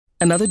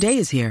Another day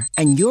is here,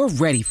 and you're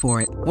ready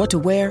for it. What to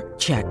wear?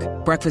 Check.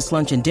 Breakfast,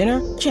 lunch, and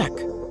dinner? Check.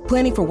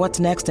 Planning for what's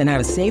next and how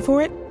to save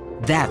for it?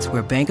 That's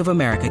where Bank of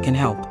America can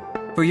help.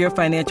 For your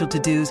financial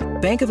to-dos,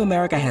 Bank of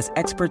America has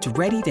experts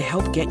ready to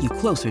help get you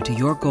closer to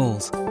your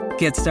goals.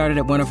 Get started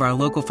at one of our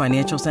local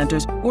financial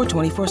centers or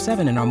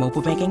 24/7 in our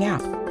mobile banking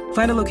app.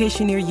 Find a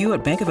location near you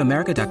at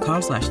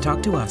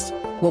bankofamerica.com/talktous.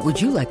 What would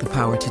you like the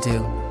power to do?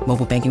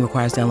 Mobile banking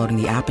requires downloading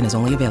the app and is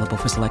only available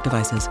for select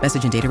devices.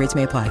 Message and data rates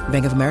may apply.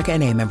 Bank of America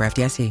N.A., member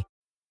FDIC.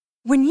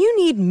 When you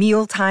need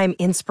mealtime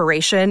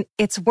inspiration,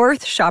 it's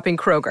worth shopping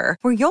Kroger,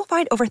 where you'll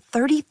find over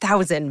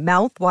 30,000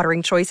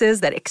 mouth-watering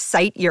choices that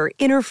excite your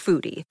inner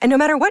foodie. And no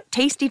matter what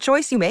tasty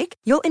choice you make,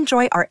 you'll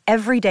enjoy our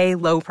everyday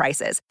low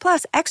prices,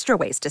 plus extra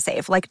ways to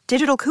save, like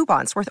digital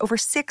coupons worth over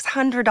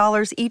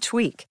 $600 each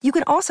week. You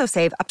can also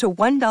save up to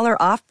 $1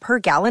 off per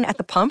gallon at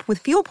the pump with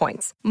fuel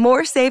points.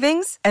 More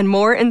savings and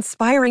more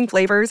inspiring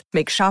flavors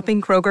make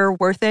shopping Kroger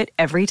worth it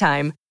every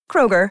time.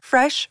 Kroger,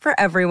 fresh for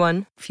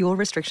everyone. Fuel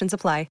restrictions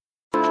apply.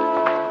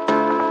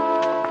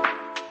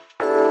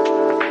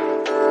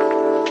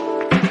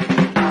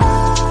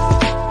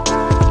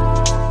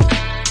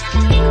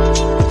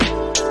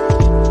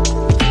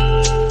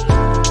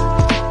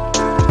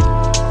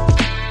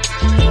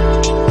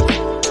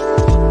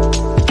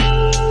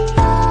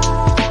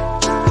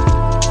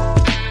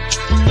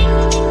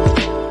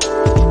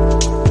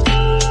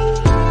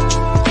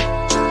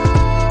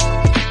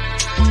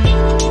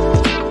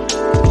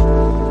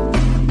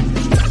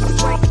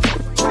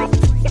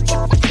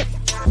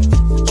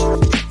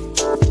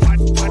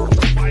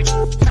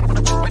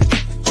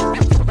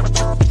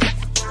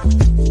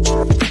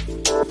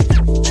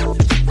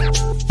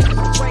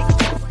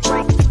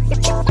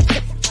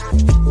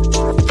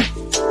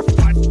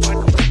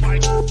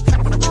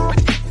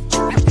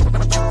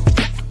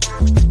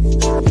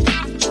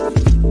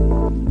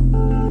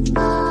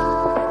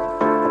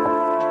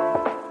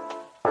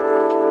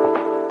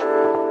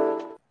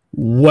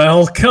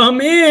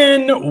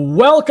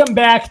 Welcome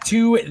back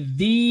to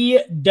the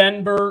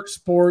Denver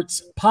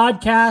Sports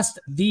Podcast,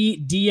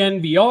 the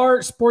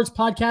DNVR Sports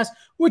Podcast,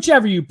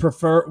 whichever you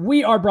prefer.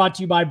 We are brought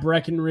to you by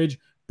Breckenridge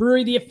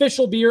Brewery, the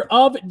official beer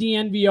of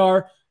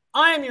DNVR.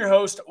 I am your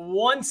host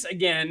once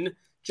again,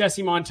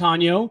 Jesse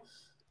Montano,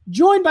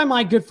 joined by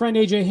my good friend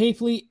AJ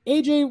Hafley.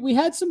 AJ, we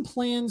had some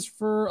plans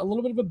for a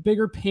little bit of a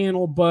bigger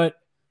panel, but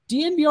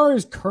DNVR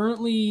is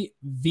currently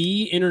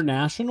the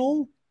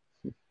international.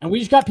 And we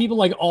just got people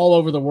like all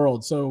over the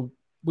world. So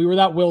we were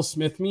that Will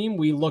Smith meme.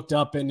 We looked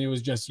up and it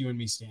was just you and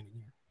me standing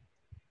here.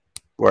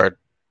 Word.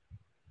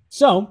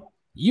 So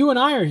you and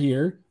I are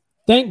here.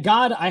 Thank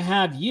God I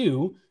have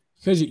you,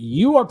 because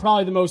you are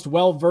probably the most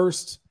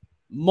well-versed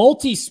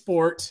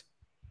multi-sport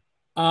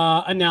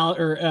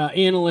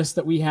analyst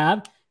that we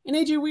have. And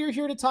AJ, we are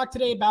here to talk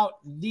today about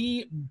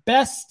the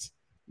best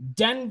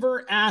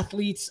Denver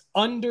athletes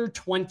under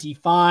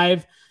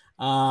 25.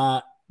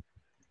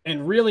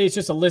 And really, it's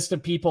just a list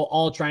of people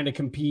all trying to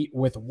compete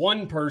with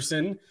one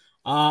person,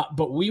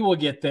 but we will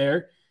get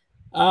there.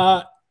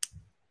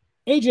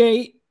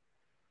 AJ,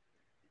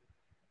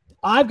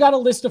 I've got a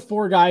list of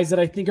 4 guys that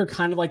I think are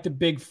kind of like the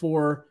big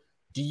 4.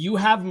 Do you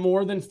have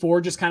more than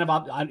 4? Just kind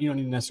of, you don't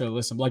need to necessarily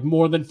list them, like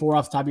more than 4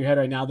 off the top of your head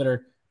right now that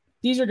are,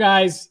 these are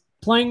guys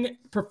playing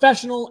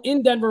professional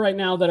in Denver right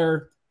now that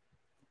are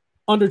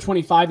under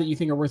 25 that you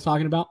think are worth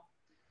talking about?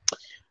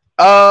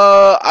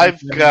 I've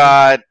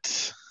got...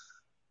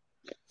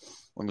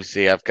 Let me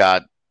see. I've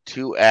got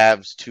 2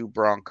 Avs, 2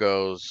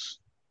 Broncos,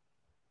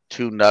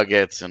 2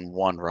 Nuggets, and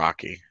 1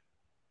 Rocky.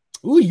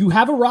 Ooh, you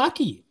have a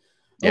Rocky.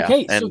 Yeah,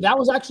 okay, so that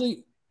was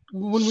actually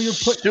when we were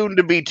soon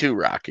to be 2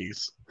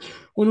 Rockies.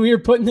 When we were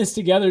putting this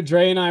together,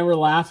 Dre and I were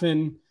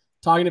laughing,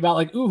 talking about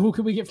like, ooh, who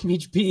could we get from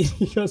each beat?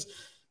 He goes,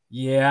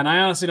 yeah, and I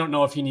honestly don't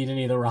know if you need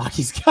any of the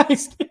Rockies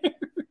guys there.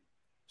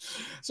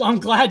 So I'm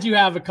glad you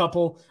have a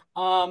couple.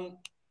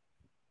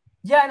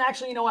 Yeah, and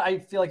actually, you know what? I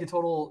feel like a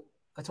total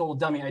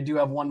dummy. I do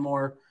have one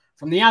more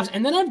from the Avs.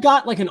 And then I've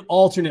got like an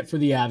alternate for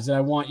the Avs that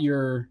I want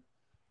your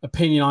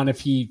opinion on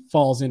if he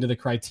falls into the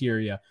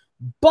criteria.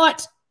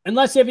 But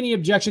unless you have any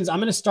objections, I'm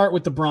going to start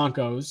with the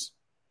Broncos.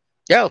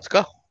 Yeah, let's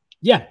go.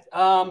 Yeah.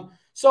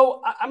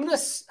 So I'm going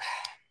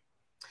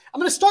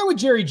to start with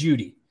Jerry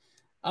Jeudy.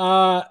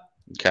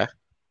 Okay.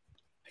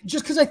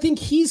 Just because I think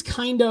he's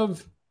kind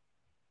of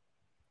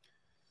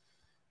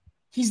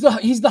he's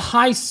the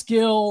high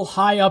skill,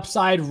 high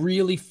upside,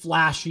 really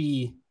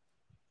flashy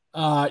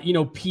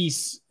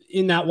piece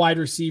in that wide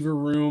receiver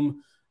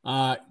room,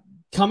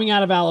 coming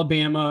out of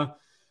Alabama.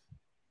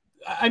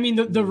 I mean,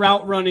 the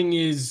route running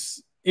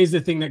is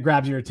the thing that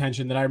grabs your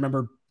attention, that I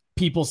remember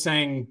people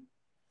saying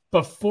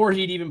before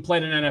he'd even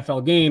played an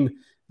NFL game,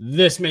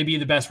 this may be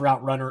the best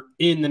route runner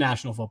in the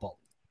National Football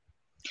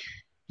League.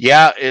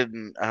 Yeah,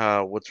 and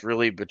what's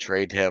really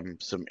betrayed him,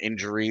 some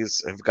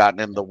injuries have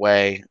gotten in the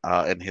way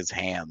in his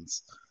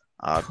hands.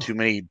 Too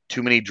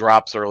many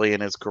drops early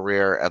in his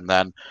career, and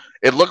then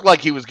it looked like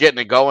he was getting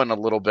it going a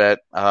little bit,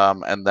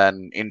 and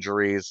then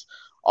injuries.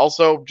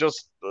 Also,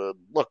 just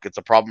look, it's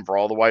a problem for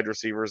all the wide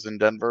receivers in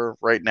Denver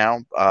right now.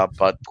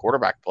 But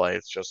quarterback play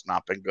has just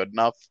not been good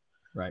enough.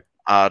 Right.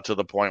 To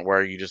the point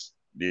where you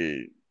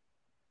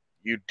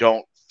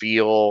don't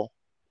feel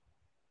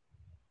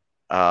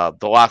the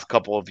last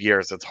couple of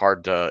years. It's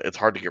hard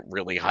to get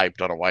really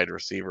hyped on a wide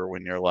receiver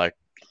when you're like,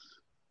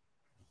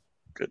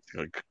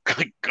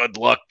 good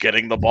luck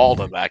getting the ball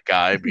to that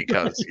guy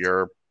because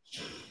your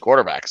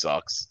quarterback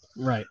sucks.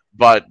 Right.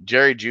 But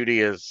Jerry Jeudy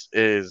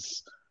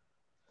is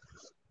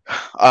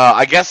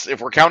I guess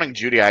if we're counting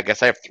Jeudy, I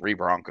guess I have 3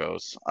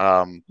 Broncos.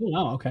 Oh,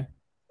 okay.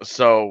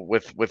 So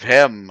with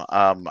him,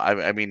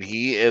 I mean,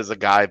 he is a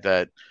guy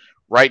that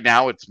right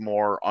now it's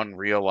more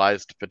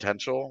unrealized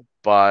potential,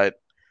 but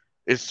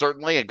is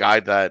certainly a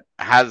guy that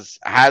has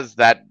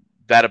that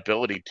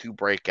ability to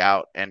break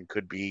out and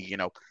could be,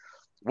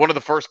 one of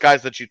the first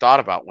guys that you thought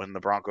about when the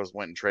Broncos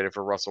went and traded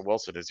for Russell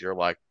Wilson. Is you're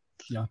like,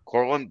 yeah,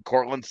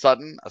 Cortland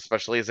Sutton,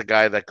 especially as a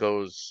guy that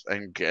goes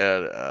and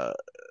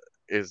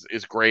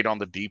is great on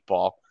the deep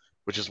ball,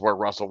 which is where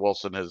Russell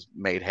Wilson has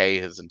made hay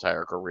his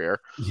entire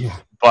career. Yeah.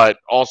 But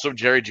also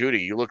Jerry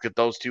Jeudy. You look at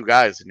those 2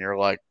 guys and you're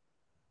like,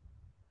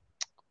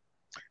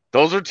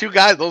 those are 2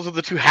 guys. Those are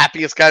the 2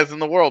 happiest guys in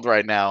the world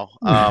right now.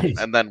 Right.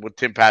 And then with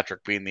Tim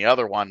Patrick being the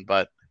other one,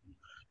 but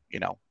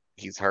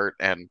he's hurt,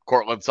 and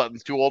Cortland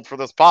Sutton's too old for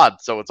this pod,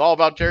 so it's all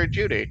about Jerry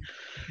Jeudy.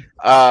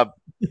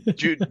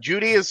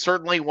 Jeudy is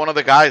certainly one of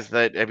the guys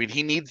that, I mean,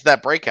 he needs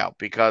that breakout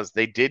because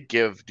they did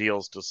give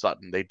deals to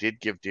Sutton. They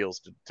did give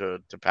deals to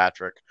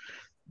Patrick.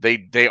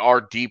 They are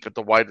deep at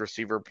the wide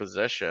receiver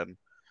position.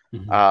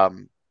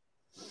 Mm-hmm.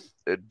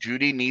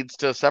 Jeudy needs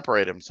to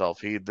separate himself.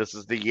 This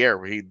is the year.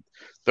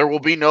 There will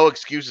be no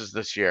excuses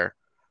this year.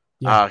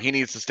 Yeah. He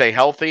needs to stay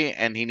healthy,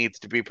 and he needs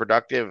to be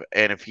productive,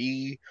 and if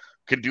he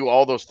can do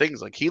all those things,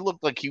 like he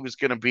looked like he was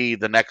going to be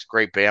the next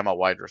great Bama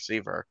wide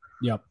receiver.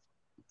 Yep.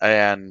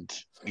 And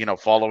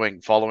following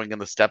in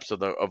the steps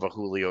of a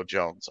Julio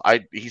Jones,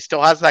 he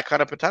still has that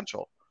kind of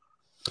potential.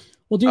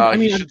 Well, dude, I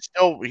mean,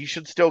 he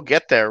should still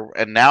get there.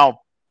 And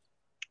now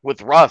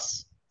with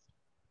Russ,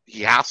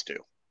 he has to.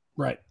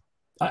 Right.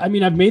 I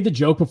mean, I've made the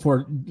joke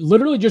before.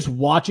 Literally, just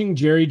watching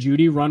Jerry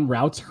Jeudy run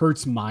routes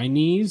hurts my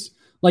knees.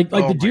 Like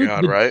the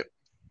dude, right?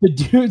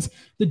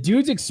 The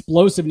dude's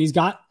explosive, and he's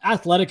got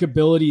athletic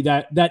ability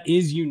that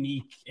is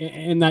unique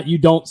and that you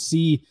don't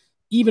see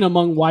even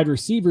among wide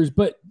receivers.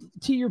 But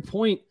to your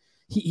point,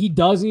 he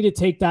does need to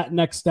take that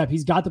next step.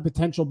 He's got the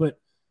potential, but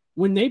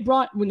when they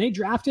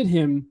drafted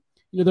him,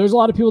 there's a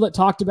lot of people that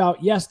talked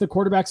about, yes, the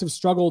quarterbacks have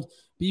struggled,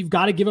 but you've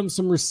got to give him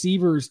some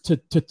receivers to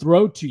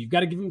throw to. You've got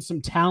to give him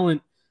some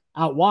talent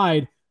out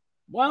wide.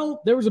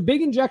 Well, there was a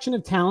big injection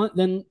of talent.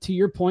 Then to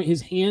your point,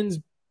 his hands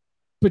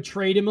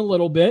betrayed him a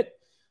little bit.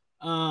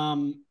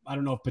 I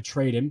don't know if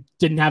betrayed him,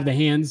 didn't have the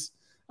hands.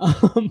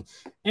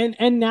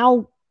 And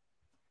now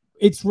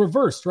it's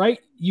reversed, right?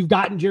 You've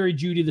gotten Jerry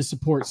Jeudy the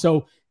support.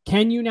 So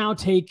can you now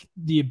take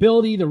the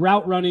ability, the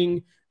route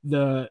running,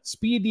 the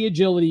speed, the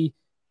agility?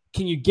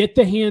 Can you get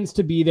the hands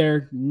to be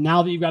there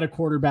now that you've got a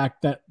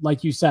quarterback that,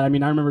 like you said, I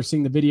mean, I remember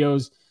seeing the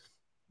videos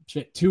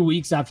 2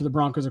 weeks after the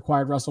Broncos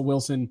acquired Russell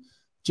Wilson,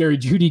 Jerry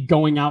Jeudy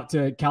going out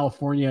to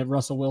California at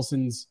Russell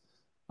Wilson's,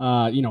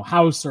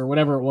 house or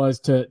whatever it was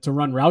to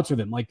run routes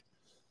with him. Like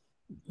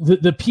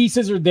the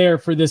pieces are there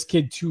for this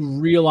kid to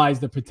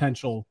realize the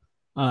potential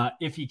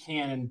if he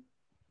can.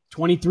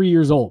 23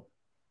 years old.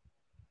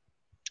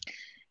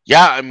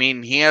 Yeah, I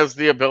mean, he has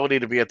the ability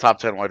to be a top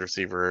 10 wide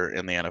receiver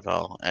in the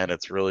NFL, and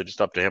it's really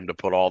just up to him to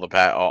put all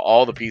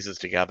the pieces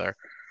together.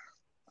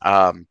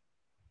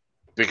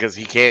 Because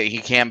he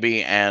can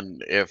be,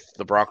 and if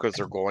the Broncos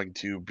are going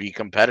to be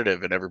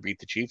competitive and ever beat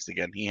the Chiefs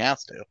again, he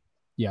has to.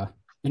 Yeah,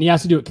 and he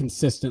has to do it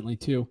consistently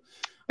too.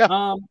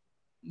 Yeah.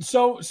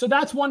 So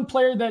that's one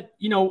player that,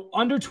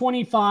 under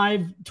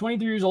 25,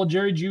 23 years old,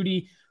 Jerry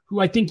Jeudy, who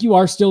I think you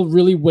are still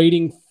really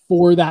waiting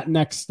for that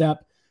next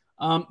step.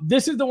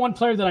 This is the one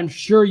player that I'm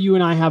sure you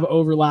and I have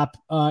overlap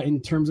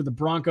in terms of the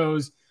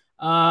Broncos.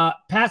 Pat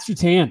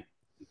Surtain.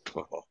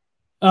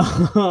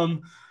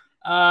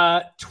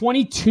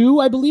 22,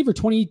 I believe, or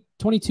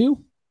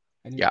 22.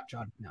 Yeah.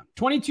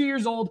 22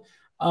 years old.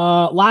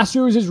 Last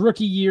year was his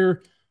rookie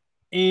year.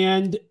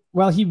 And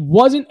while he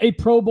wasn't a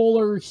Pro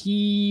Bowler,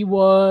 he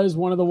was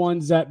one of the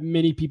ones that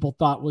many people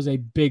thought was a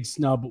big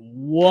snub.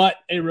 What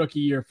a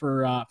rookie year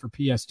for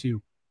PS2.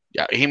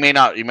 Yeah, he may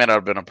not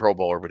have been a Pro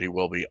Bowler, but he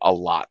will be a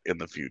lot in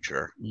the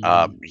future.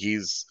 Mm-hmm.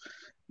 He's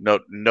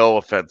no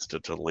offense to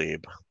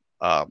Talib,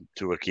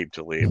 to Aqib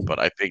Talib, but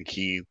I think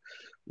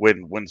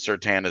when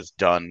Surtain is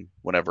done,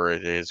 whenever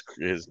his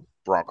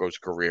Broncos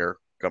career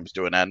comes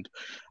to an end,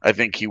 I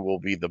think he will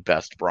be the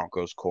best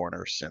Broncos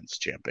corner since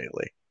Champ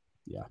Bailey.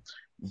 Yeah,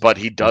 but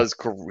he does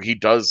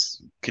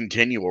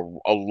continue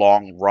a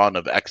long run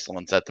of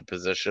excellence at the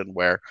position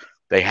where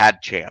they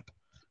had Champ.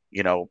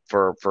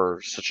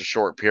 For such a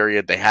short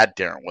period, they had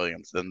Darren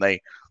Williams. Then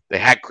they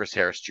had Chris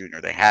Harris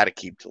Jr. They had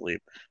Aqib Talib.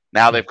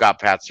 Now they've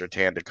got Pat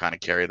Surtain to kind of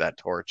carry that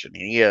torch, and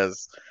he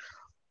has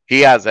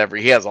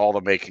all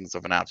the makings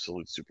of an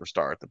absolute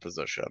superstar at the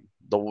position.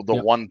 The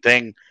one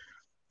thing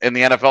in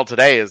the NFL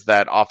today is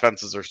that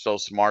offenses are so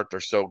smart, they're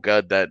so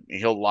good that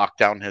he'll lock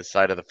down his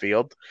side of the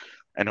field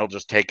and he'll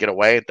just take it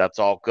away. That's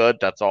all good.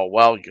 That's all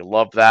well. You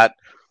love that.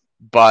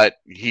 But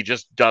he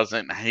just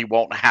doesn't, he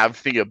won't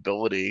have the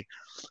ability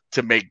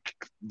to make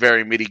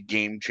very many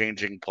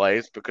game-changing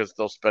plays because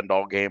they'll spend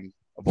all game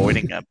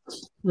avoiding him.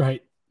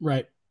 Right.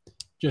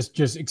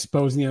 Just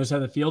exposing the other side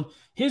of the field.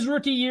 His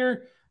rookie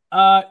year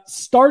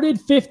started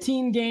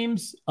 15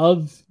 games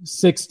of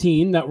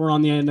 16 that were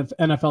on the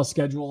NFL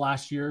schedule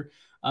last year.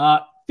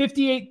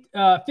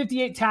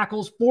 58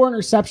 tackles, 4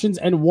 interceptions,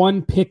 and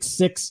 1 pick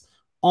six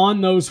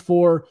on those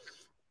 4.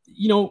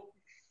 AJ,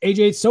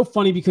 it's so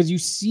funny because you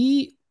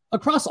see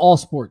across all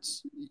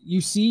sports,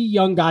 you see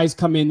young guys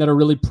come in that are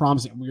really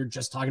promising. We were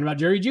just talking about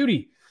Jerry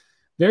Jeudy.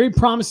 Very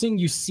promising.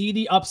 You see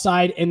the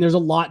upside, and there's a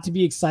lot to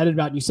be excited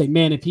about. And you say,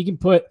 man, if he can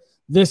put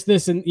this,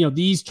 and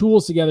these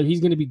tools together,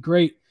 he's going to be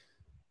great.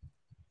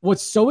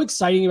 What's so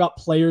exciting about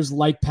players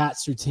like Pat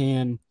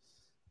Surtain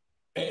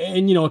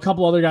and, a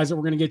couple other guys that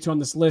we're going to get to on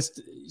this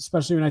list,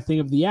 especially when I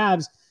think of the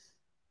Avs,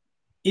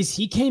 is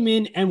he came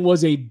in and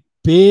was a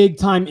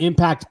big-time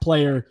impact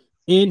player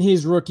in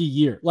his rookie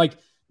year. Like,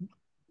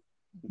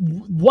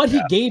 what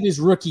he gave his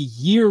rookie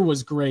year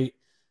was great,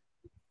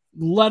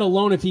 let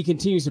alone if he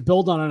continues to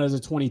build on it as a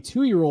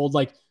 22-year-old.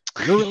 Like,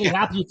 you're really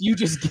happy if you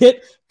just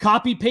get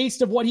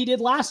copy-paste of what he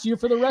did last year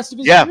for the rest of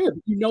his career.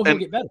 He'll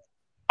get better.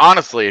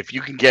 Honestly,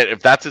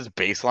 if that's his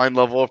baseline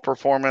level of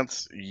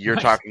performance, you're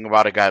talking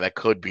about a guy that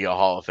could be a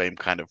Hall of Fame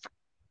kind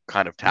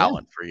of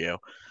talent for you.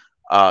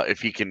 If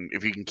he can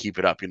keep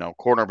it up,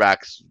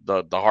 cornerbacks,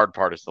 the hard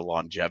part is the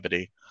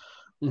longevity.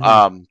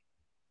 Mm-hmm.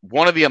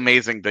 One of the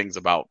amazing things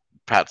about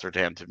Pat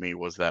Surtain to me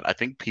was that I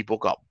think people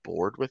got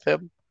bored with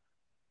him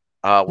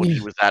when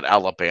he was at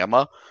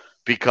Alabama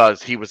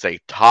because he was a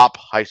top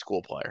high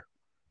school player.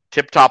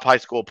 Tip-top high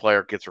school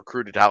player, gets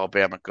recruited to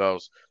Alabama,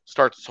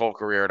 starts his whole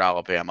career at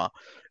Alabama,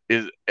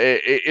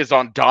 is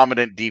on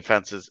dominant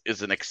defenses,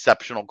 is an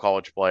exceptional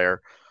college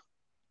player.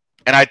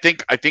 And I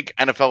think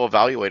NFL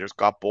evaluators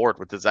got bored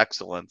with his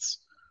excellence,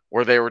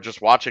 where they were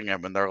just watching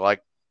him and they're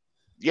like,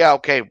 yeah,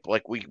 okay,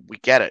 like we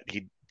get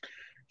it.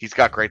 He's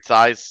got great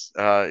size,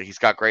 he's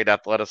got great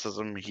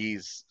athleticism,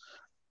 he's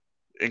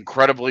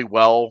incredibly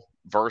well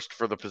versed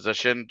for the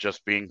position,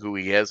 just being who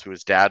he is, who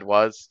his dad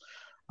was.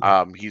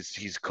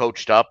 He's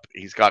coached up.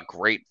 He's got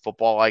great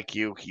football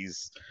IQ.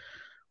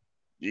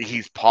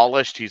 He's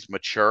polished. He's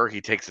mature. He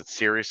takes it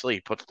seriously.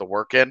 He puts the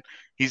work in.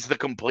 He's the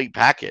complete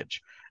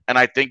package. And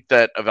I think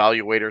that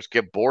evaluators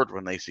get bored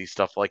when they see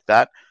stuff like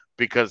that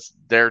because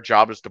their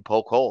job is to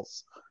poke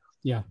holes.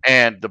 Yeah.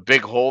 And the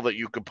big hole that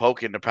you could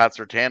poke into Pat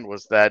Surtain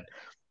was that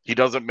he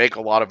doesn't make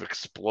a lot of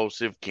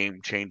explosive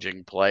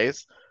game-changing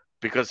plays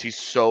because he's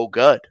so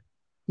good.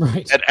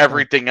 Right. And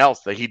everything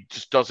else that he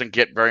just doesn't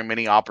get very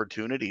many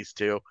opportunities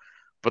to.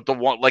 But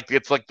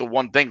it's like the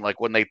one thing, like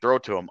when they throw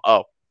to him,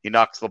 he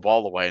knocks the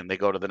ball away and they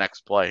go to the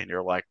next play. And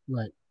you're like,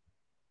 right.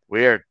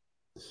 Weird.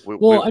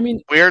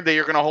 Weird that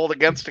you're going to hold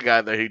against a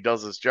guy that he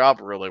does his job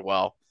really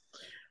well.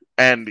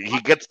 And he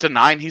gets to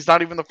 9. He's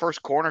not even the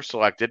first corner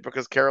selected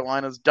because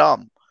Carolina's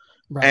dumb.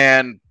 Right.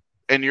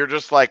 And you're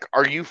just like,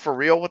 are you for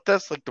real with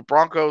this? Like the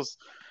Broncos,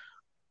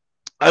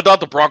 I thought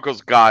the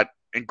Broncos got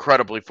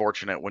incredibly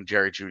fortunate when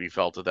Jerry Jeudy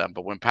fell to them,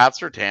 but when Pat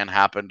Surtain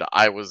happened,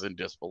 I was in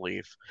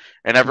disbelief,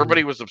 and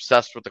everybody was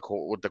obsessed with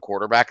the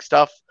quarterback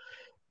stuff,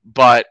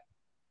 but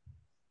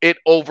it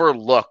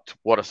overlooked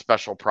what a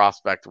special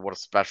prospect, what a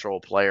special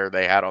player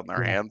they had on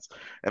their hands,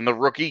 and the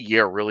rookie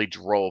year really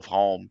drove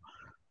home.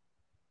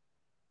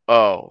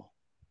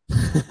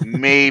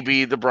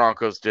 Maybe the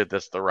Broncos did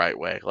this the right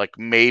way. Like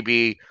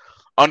maybe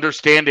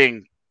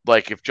understanding,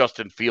 like if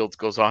Justin Fields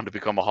goes on to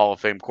become a Hall of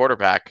Fame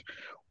quarterback,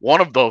 one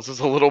of those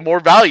is a little more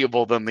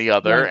valuable than the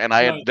other.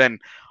 Right, and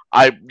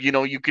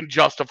you can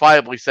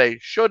justifiably say,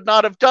 should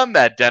not have done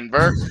that,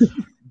 Denver.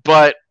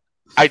 But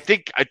I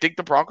think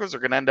the Broncos are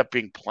going to end up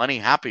being plenty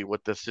happy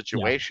with this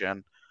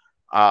situation,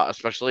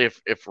 especially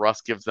if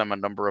Russ gives them a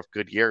number of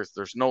good years.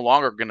 There's no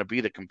longer going to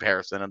be the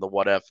comparison and the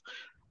what if.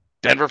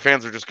 Denver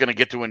fans are just going to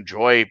get to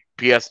enjoy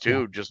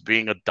PS2 just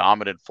being a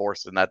dominant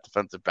force in that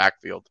defensive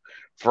backfield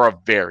for a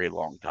very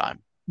long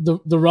time.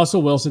 The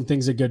Russell Wilson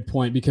thing's a good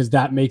point because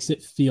that makes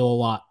it feel a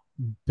lot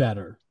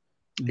better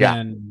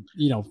than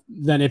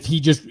if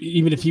he just,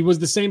 even if he was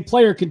the same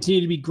player,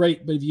 continue to be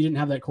great. But if you didn't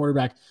have that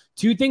quarterback,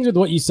 2 things with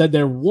what you said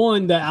there.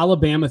 One, the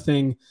Alabama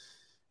thing,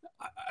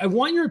 I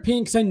want your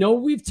opinion because I know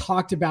we've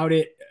talked about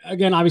it.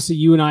 Again, obviously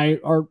you and I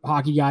are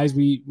hockey guys.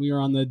 We are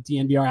on the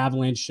DNVR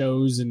Avalanche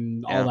shows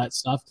and all that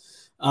stuff.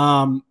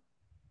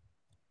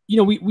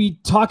 We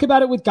talk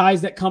about it with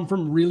guys that come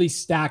from really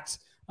stacked,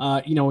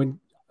 in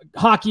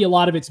hockey, a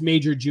lot of it's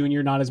major,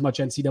 junior, not as much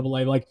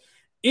NCAA. Like,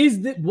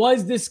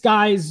 was this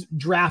guy's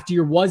draft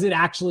year, was it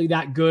actually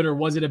that good, or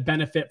was it a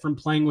benefit from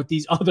playing with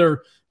these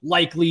other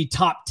likely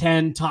top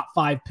 10, top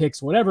 5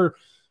 picks, whatever?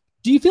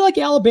 Do you feel like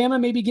Alabama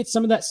maybe gets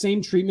some of that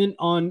same treatment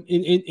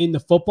in the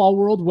football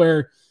world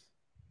where,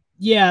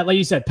 like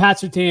you said, Pat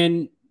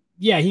Surtain,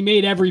 he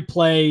made every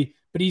play,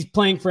 but he's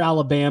playing for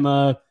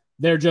Alabama.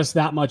 they're just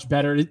that much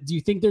better. Do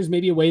you think there's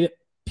maybe a way that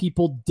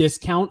people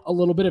discount a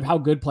little bit of how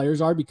good players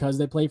are because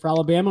they play for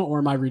Alabama, or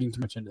am I reading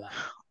too much into that?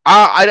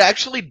 I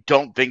actually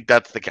don't think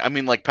that's the case. I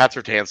mean, like, Pat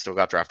Surtain still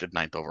got drafted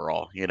 9th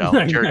overall, you know.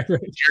 Right. Jerry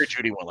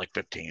Jeudy went like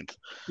 15th.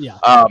 Yeah.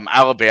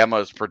 Alabama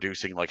is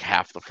producing like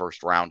half the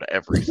first round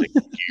every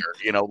single year,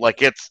 you know.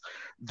 Like, it's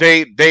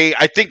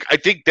I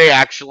think they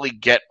actually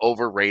get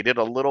overrated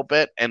a little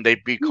bit, and they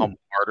become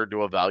harder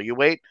to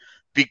evaluate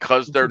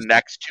because they're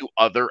next to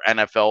other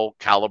NFL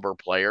caliber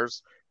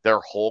players their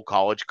whole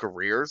college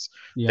careers.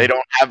 Yeah. They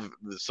don't have,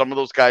 some of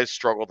those guys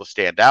struggle to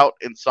stand out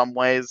in some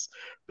ways.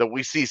 That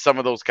we see some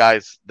of those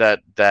guys that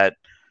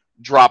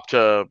drop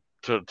to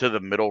the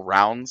middle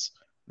rounds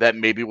that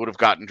maybe would have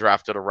gotten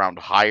drafted around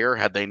higher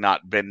had they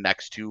not been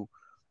next to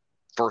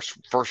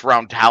first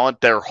round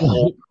talent their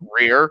whole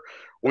career.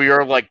 We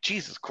are like,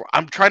 Jesus Christ,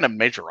 I'm trying to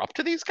measure up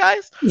to these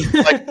guys.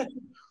 Like,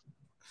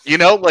 you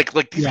know, like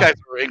these guys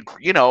are,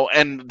 you know,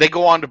 and they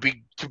go on to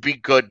be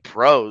good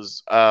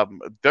pros.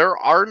 There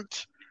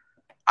aren't,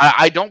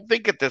 I don't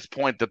think at this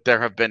point that there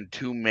have been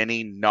too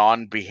many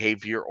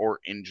non-behavior or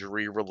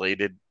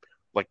injury-related,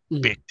 like,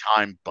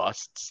 big-time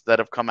busts that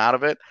have come out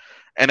of it.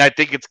 And I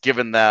think it's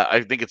given the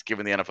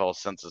NFL a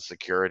sense of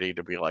security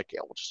to be like,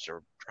 yeah, we'll just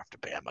draft a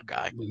Bama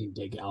guy. We can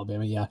take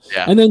Alabama, yeah.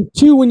 Yeah. And then,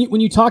 two, when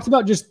you talked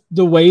about just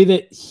the way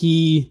that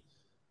he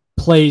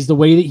plays, the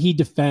way that he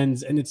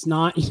defends, and it's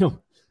not, you know,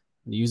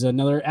 use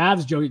another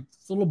Avs joke,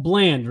 it's a little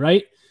bland,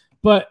 right?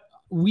 But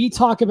we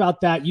talk about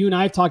that. You and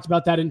I have talked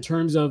about that in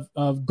terms of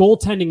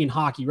goaltending in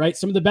hockey, right?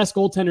 Some of the best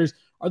goaltenders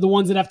are the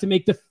ones that have to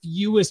make the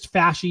fewest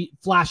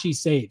flashy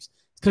saves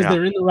because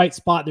they're in the right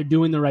spot. They're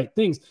doing the right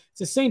things. It's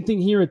the same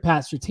thing here with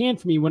Pat Surtain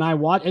for me when I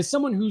watch, as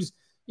someone who's,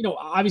 you know,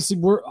 obviously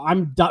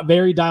I'm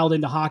very dialed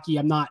into hockey.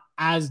 I'm not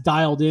as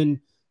dialed in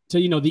to,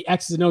 you know, the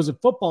X's and O's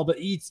of football, but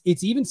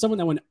it's even someone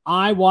that when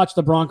I watch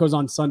the Broncos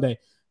on Sunday,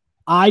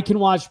 I can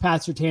watch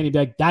Pat Surtain and be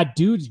like, that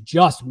dude's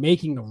just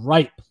making the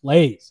right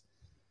plays.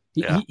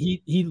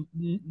 He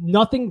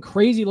nothing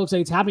crazy looks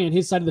like it's happening on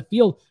his side of the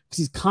field because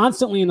he's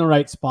constantly in the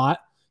right spot.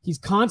 He's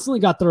constantly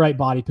got the right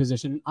body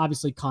position.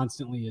 Obviously,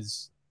 constantly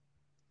is,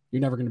 you're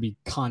never going to be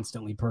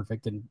constantly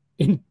perfect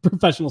in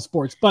professional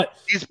sports, but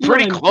he's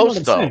pretty close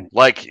though.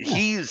 Like,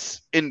 he's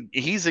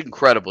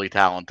incredibly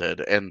talented,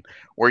 and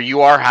where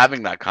you are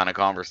having that kind of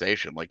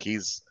conversation, like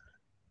he's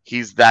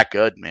that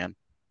good, man.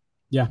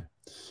 Yeah.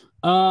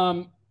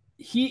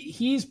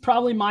 He's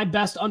probably my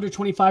best under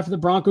 25 for the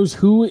Broncos.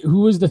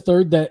 Who is the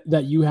third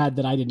that you had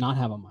that I did not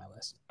have on my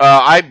list?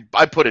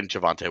 I put in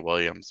Javonte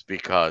Williams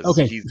because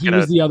he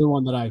was the other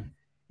one that I.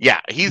 Yeah,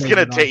 he's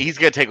gonna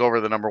take over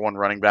the number one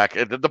running back.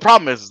 The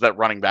problem is that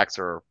running backs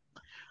are,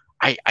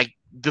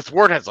 this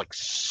word has like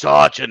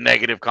such a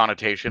negative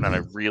connotation, and I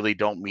really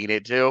don't mean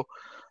it to.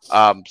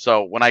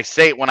 So when I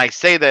say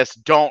this,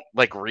 don't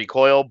like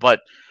recoil,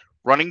 but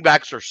running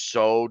backs are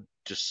so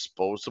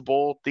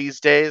disposable these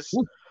days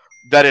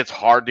that it's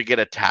hard to get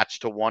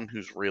attached to one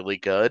who's really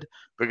good,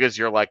 because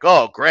you're like,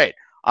 oh, great,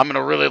 I'm going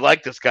to really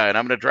like this guy, and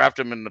I'm going to draft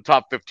him in the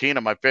top 15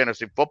 of my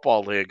fantasy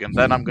football league, and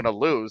then I'm going to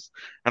lose,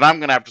 and I'm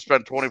going to have to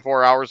spend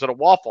 24 hours at a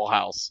Waffle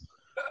House.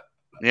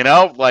 You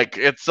know, like,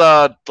 it's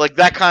like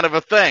that kind of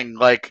a thing.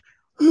 Like,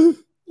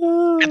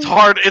 it's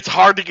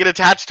hard to get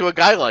attached to a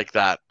guy like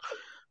that.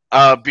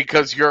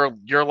 Because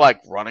you're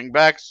like, running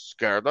backs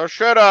scare the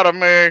shit out of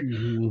me.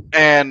 Mm-hmm.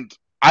 And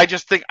I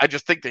just think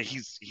that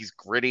he's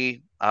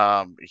gritty.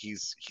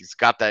 He's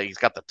got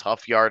the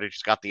tough yardage.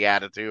 He's got the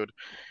attitude.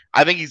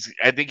 I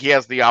think he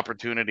has the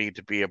opportunity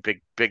to be a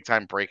big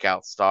time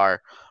breakout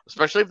star,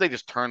 especially if they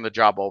just turn the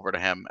job over to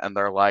him and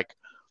they're like,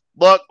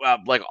 look,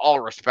 like, all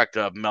respect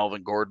to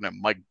Melvin Gordon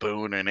and Mike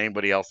Boone and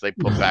anybody else they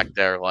put back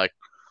there, like,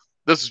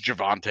 this is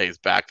Javonte's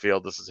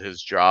backfield. This is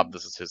his job.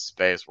 This is his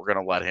space. We're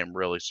gonna let him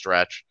really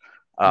stretch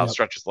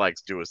his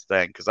legs, do his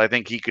thing, because I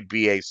think he could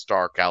be a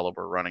star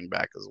caliber running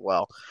back as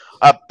well.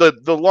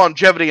 The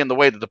longevity and the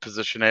way that the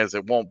position is,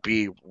 it won't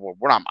be.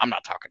 I'm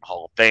not talking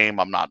Hall of Fame.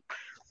 I'm not.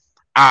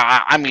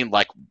 I mean,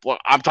 like,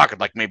 I'm talking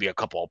like maybe a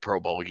couple of Pro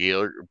Bowl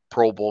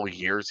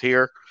years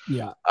here.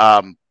 Yeah.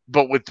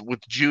 But with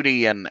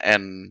Jeudy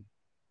and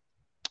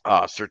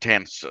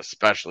Surtain,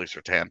 especially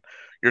Surtain,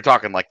 you're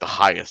talking like the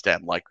highest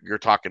end. Like, you're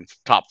talking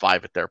top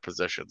 5 at their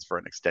positions for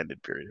an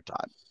extended period of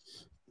time.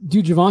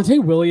 Dude,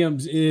 Javonte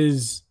Williams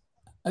is,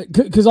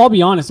 because I'll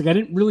be honest, like, I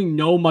didn't really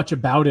know much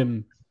about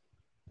him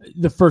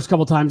the first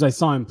couple times I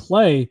saw him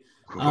play.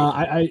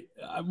 I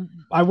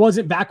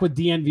wasn't back with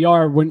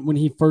DNVR when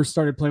he first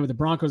started playing with the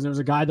Broncos. And there was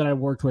a guy that I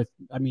worked with.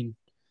 I mean,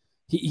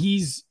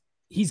 he's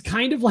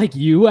kind of like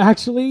you,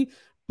 actually,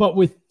 but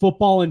with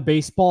football and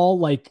baseball,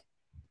 like,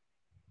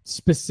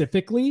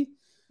 specifically.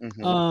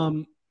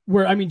 Mm-hmm.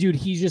 Where, I mean, dude,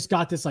 he's just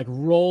got this like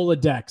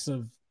Rolodex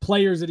of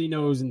players that he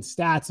knows and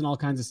stats and all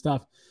kinds of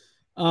stuff.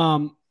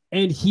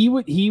 And he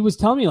was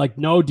telling me, like,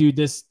 no, dude,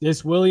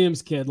 this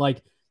Williams kid,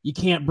 like, you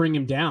can't bring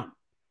him down.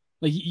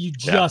 Like, you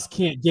just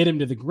can't get him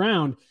to the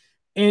ground.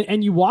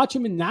 And you watch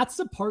him, and that's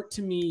the part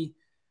to me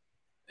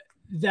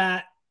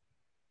that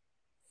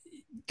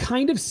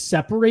kind of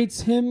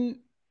separates him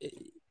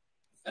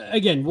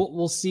again,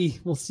 we'll see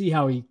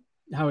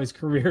how his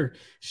career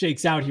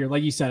shakes out here.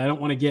 Like you said, I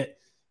don't want to get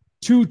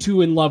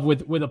too in love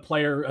with a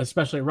player,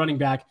 especially a running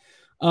back.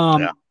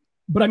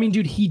 But I mean,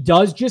 dude, he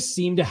does just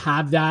seem to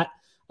have that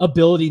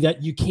ability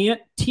that you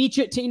can't teach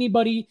it to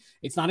anybody.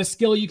 It's not a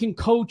skill you can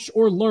coach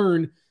or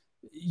learn.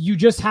 You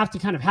just have to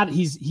kind of have it.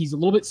 He's a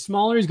little bit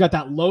smaller. He's got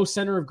that low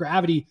center of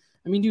gravity.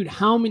 I mean, dude,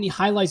 how many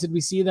highlights did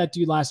we see of that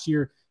dude last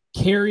year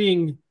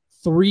carrying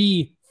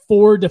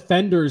 3-4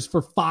 defenders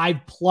for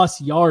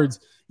 5+ yards?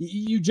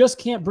 You just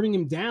can't bring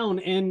him down.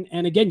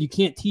 And again, you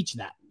can't teach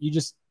that. You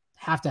just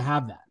have to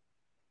have that.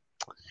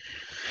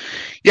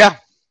 Yeah.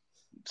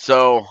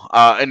 So,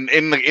 and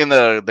in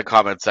the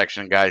comment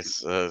section,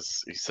 guys,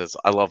 he says,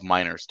 I love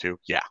Miners too.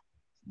 Yeah.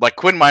 Like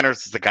Quinn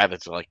Miners is the guy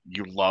that's like,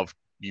 you love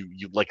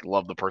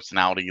the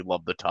personality. You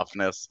love the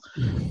toughness.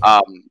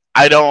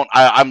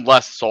 I'm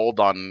less sold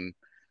on,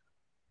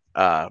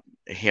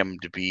 him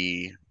to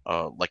be,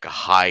 like a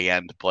high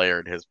end player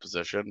in his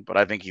position, but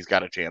I think he's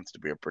got a chance to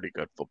be a pretty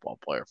good football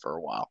player for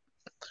a while.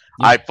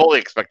 Yeah. I fully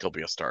expect he'll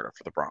be a starter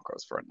for the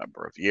Broncos for a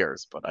number of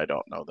years, but I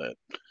don't know that,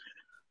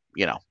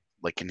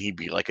 like, can he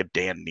be like a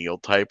Dan Neal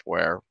type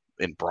where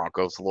in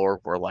Broncos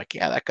lore, we're like,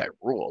 yeah, that guy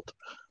ruled.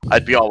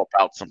 I'd be all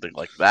about something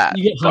like that.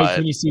 You get hyped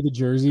when you see the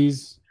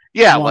jerseys.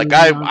 Yeah, like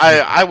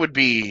I would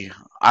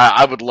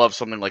love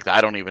something like that.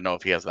 I don't even know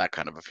if he has that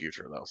kind of a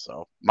future though.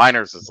 So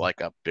Miners is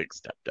like a big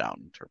step down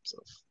in terms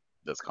of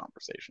this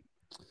conversation.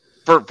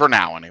 For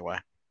now anyway.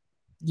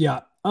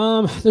 Yeah.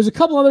 There's a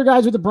couple other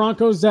guys with the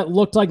Broncos that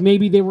looked like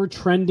maybe they were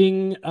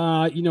trending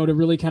to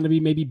really kind of be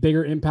maybe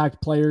bigger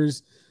impact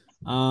players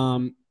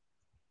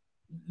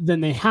than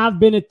they have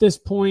been at this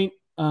point.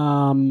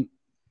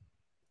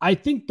 I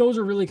think those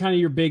are really kind of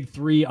your big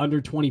three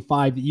under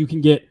 25 that you can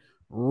get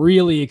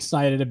really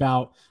excited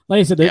about. Like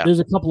I said, there's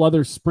a couple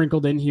others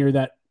sprinkled in here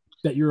that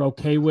you're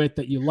okay with,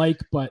 that you like,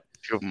 but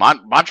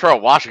Montreal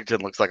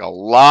Washington looks like a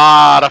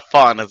lot of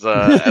fun as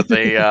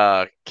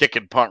a kick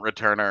and punt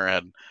returner,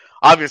 and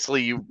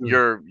obviously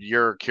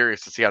you're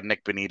curious to see how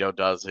Nick Benito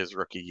does his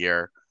rookie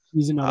year.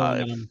 He's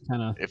another one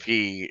kind of. If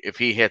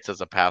he hits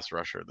as a pass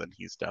rusher, then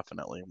he's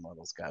definitely one of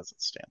those guys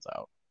that stands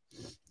out.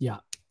 Yeah.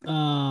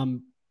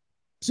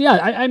 So yeah,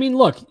 I mean,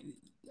 look,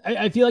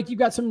 I feel like you've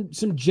got some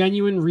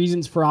genuine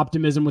reasons for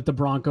optimism with the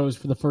Broncos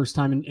for the first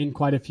time in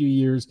quite a few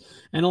years.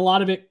 And a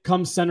lot of it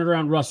comes centered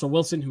around Russell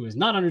Wilson, who is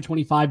not under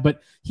 25,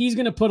 but he's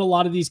going to put a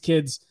lot of these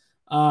kids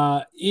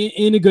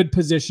in a good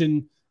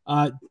position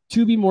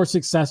to be more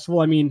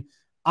successful. I mean,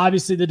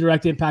 obviously the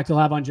direct impact he'll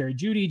have on Jerry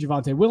Jeudy,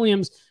 Javonte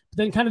Williams, but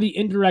then kind of the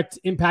indirect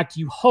impact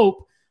you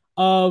hope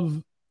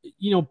of,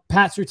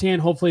 Pat Surtain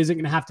hopefully isn't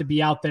going to have to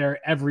be out there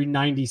every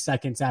 90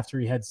 seconds after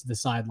he heads to the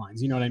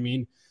sidelines. You know what I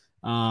mean?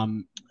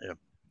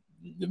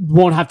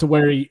 Won't have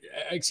to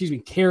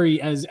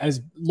carry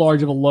as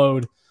large of a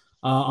load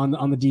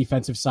on the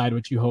defensive side,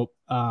 which you hope.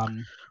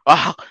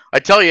 Wow, I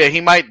tell you,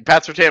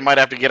 Pat Surtain might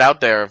have to get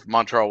out there if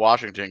Montreal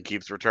Washington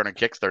keeps returning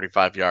kicks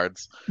 35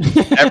 yards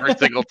every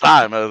single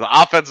time. The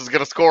offense is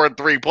going to score in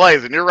 3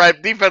 plays, and you're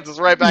right, defense is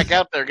right back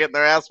out there getting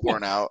their ass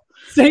worn out.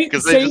 Same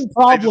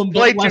problem,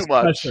 but less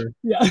pressure.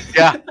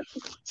 Yeah.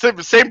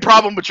 Same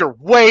problem, but you're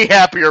way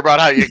happier about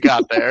how you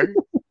got there.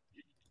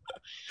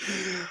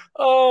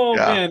 Oh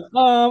man.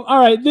 All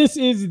right. This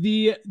is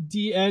the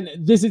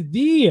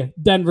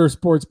Denver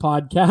Sports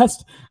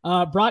Podcast,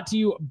 brought to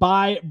you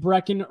by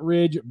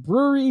Breckenridge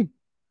Brewery.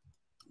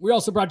 We're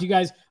also brought to you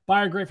guys by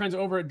our great friends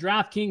over at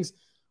DraftKings.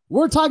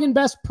 We're talking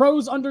best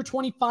pros under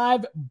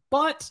 25,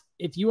 but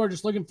if you are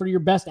just looking for your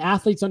best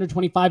athletes under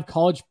 25,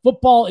 college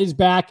football is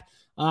back.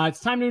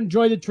 It's time to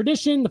enjoy the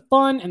tradition, the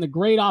fun, and the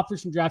great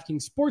offers from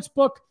DraftKings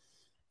Sportsbook.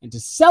 And to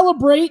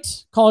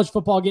celebrate college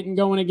football getting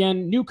going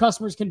again, new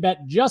customers can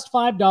bet just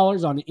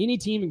 $5 on any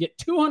team and get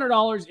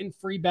 $200 in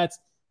free bets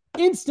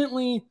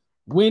instantly,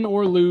 win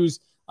or lose.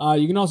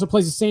 You can also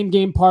place the same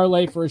game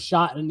parlay for a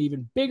shot at an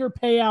even bigger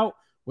payout,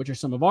 which are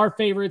some of our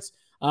favorites.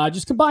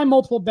 Just combine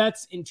multiple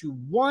bets into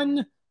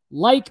one,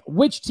 like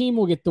which team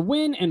will get the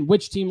win and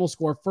which team will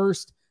score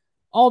first.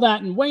 All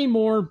that and way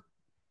more.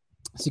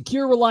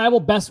 Secure, reliable,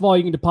 best of all,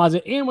 you can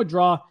deposit and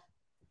withdraw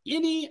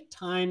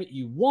anytime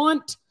you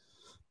want.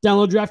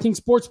 Download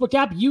DraftKings Sportsbook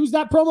app, use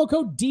that promo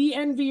code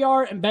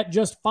DNVR, and bet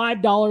just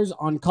 $5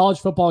 on college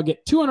football.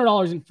 Get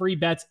 $200 in free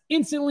bets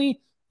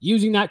instantly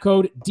using that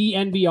code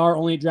DNVR.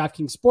 Only at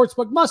DraftKings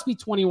Sportsbook. Must be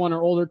 21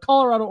 or older.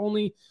 Colorado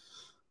only.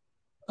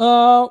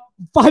 $5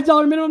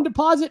 minimum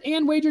deposit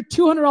and wager.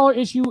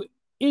 $200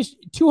 is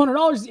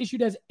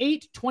issued as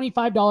 8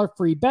 $25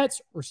 free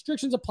bets.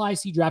 Restrictions apply.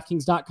 See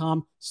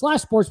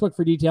DraftKings.com/sportsbook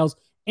for details.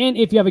 And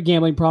if you have a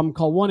gambling problem,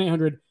 call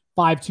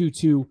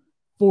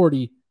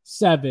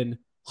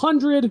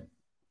 1-800-522-4700.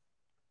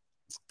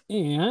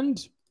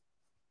 And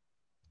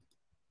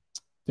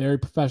very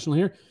professional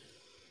here.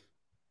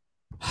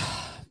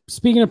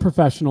 Speaking of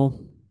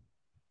professional,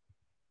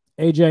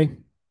 AJ.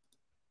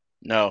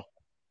 No.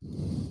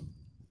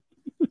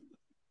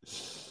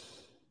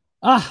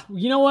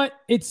 You know what?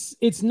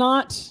 It's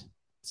not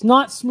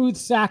smooth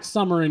sack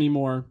summer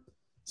anymore.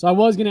 So I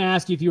was going to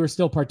ask you if you were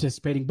still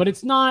participating, but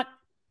it's not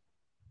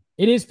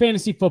It is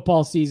fantasy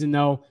football season,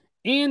 though,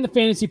 and the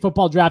fantasy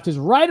football draft is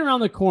right around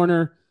the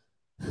corner.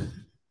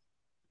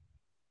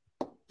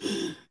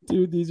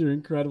 Dude, these are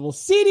incredible.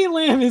 CeeDee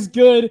Lamb is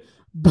good,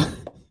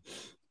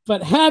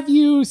 but have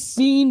you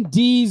seen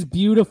D's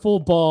beautiful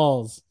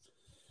balls?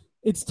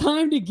 It's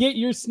time to get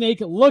your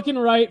snake looking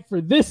right for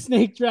this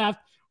snake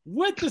draft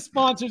with the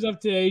sponsors of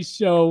today's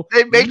show.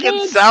 They make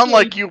it sound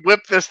like you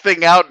whipped this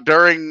thing out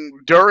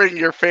during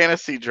your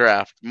fantasy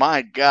draft.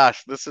 My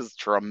gosh, this is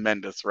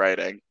tremendous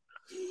writing.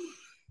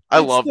 I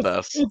love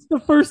this. It's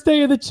the first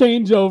day of the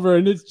changeover,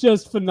 and it's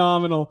just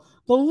phenomenal.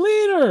 The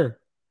leader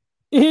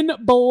in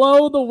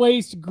below the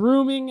waist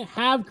grooming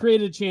have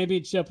created a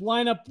championship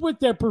lineup with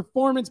their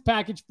Performance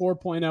Package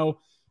 4.0.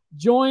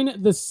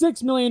 Join the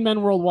 6 million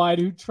men worldwide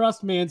who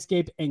trust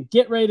Manscaped and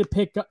get ready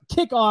to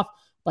kick off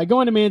by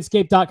going to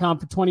manscaped.com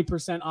for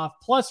 20% off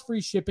plus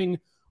free shipping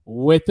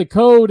with the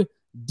code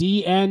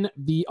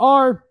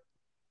DNVR.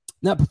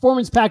 That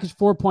Performance Package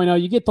 4.0,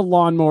 you get the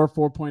Lawnmower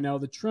 4.0,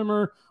 the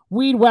trimmer,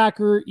 weed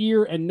whacker,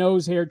 ear and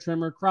nose hair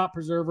trimmer, crop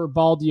preserver,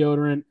 ball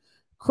deodorant,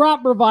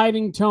 crop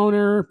reviving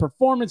toner,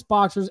 performance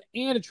boxers,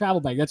 and a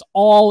travel bag. That's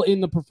all in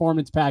the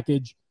Performance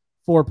Package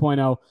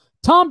 4.0.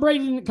 Tom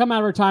Brady didn't come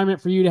out of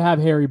retirement for you to have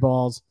hairy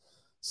balls.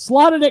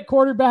 Slotted at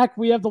quarterback,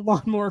 we have the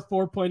Lawnmower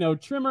 4.0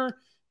 trimmer.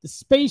 This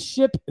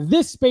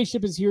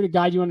spaceship is here to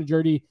guide you on a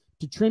journey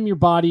to trim your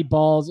body,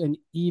 balls, and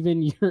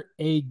even your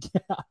A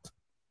gap.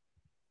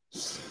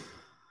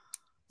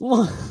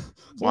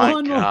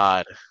 My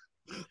God.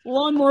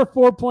 Lawnmower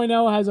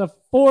 4.0 has a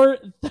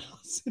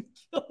 4,000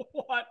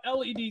 kilowatt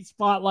LED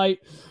spotlight,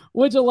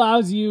 which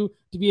allows you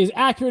to be as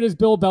accurate as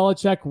Bill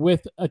Belichick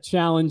with a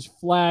challenge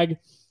flag.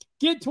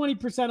 Get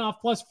 20%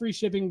 off plus free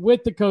shipping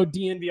with the code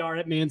DNVR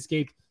at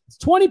Manscaped. It's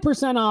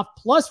 20% off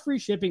plus free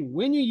shipping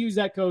when you use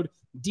that code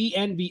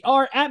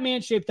DNVR at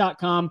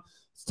manscaped.com.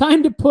 It's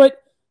time to put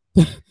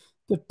the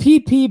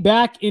PP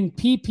back in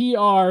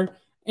PPR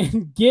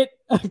and get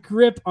a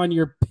grip on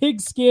your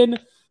pigskin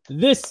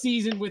this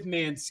season with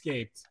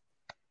Manscaped.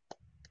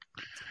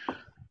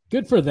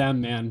 Good for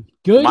them, man.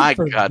 Good My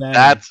for God,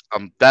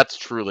 them. that's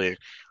truly.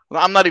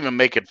 I'm not even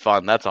making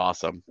fun. That's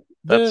awesome.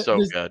 That's so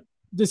good.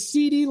 The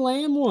CeeDee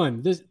Lamb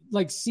one, this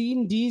like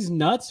C&D's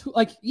nuts.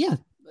 Like, yeah,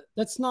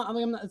 that's not. I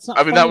mean, it's not.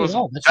 I mean, that was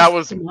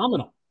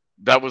phenomenal.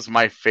 That was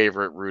my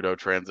favorite Rudo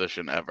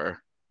transition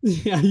ever.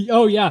 Yeah.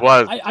 Oh yeah.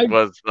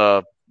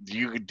 Do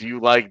you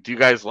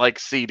guys like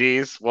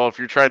CDs? Well, if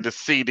you're trying to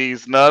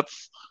CDs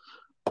nuts,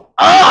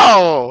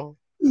 oh,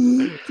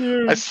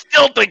 dude. I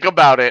still think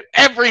about it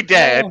every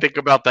day. I think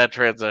about that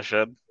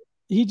transition.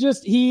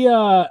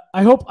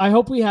 I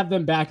hope we have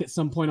them back at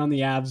some point on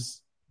the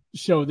Avs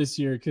show this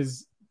year,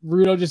 because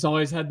Rudo just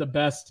always had the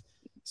best,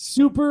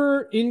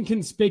 super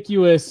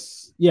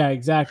inconspicuous. Yeah,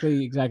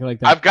 exactly like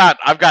that.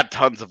 I've got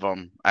tons of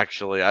them,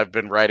 actually. I've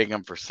been writing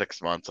them for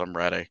 6 months. I'm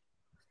ready.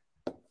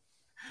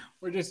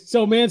 We're just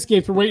so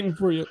Manscaped. We're waiting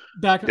for you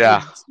back.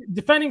 Yeah,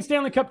 defending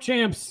Stanley Cup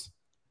champs.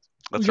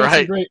 That's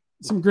right.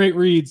 Some great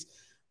reads.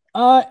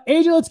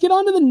 AJ, let's get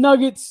on to the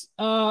Nuggets.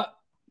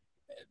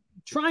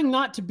 Trying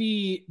not to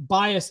be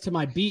biased to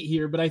my beat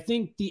here, but I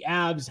think the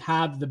Avs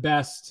have the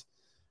best,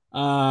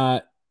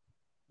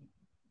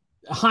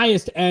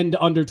 highest end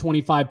under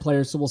 25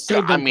 players. So we'll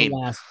save them for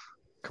last.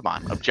 Come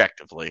on,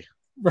 objectively.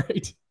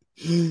 Right.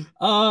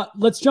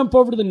 Let's jump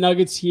over to the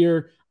Nuggets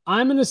here.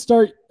 I'm going to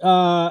start.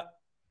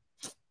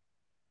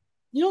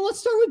 Let's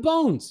start with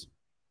Bones.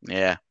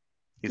 Yeah.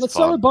 Let's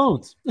start with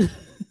Bones.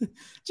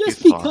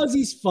 Just because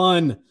he's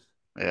fun.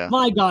 Yeah.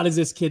 My God, is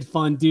this kid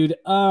fun, dude?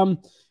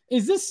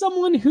 Is this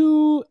someone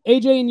who,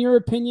 AJ, in your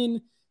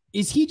opinion,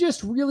 is he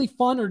just really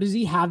fun, or does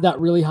he have that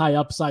really high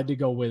upside to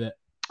go with it?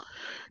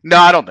 No,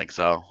 I don't think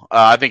so.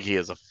 I think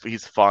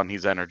he's fun.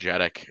 He's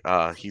energetic.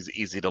 He's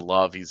easy to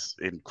love. He's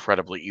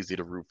incredibly easy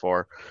to root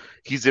for.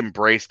 He's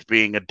embraced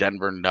being a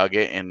Denver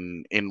Nugget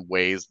in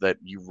ways that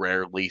you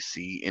rarely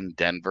see in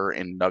Denver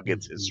in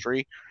Nuggets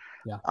history.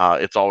 Yeah.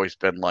 It's always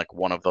been like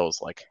one of those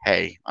like,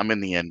 hey, I'm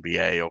in the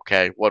NBA.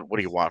 Okay. What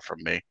do you want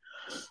from me?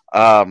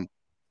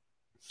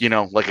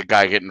 Like a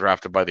guy getting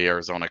drafted by the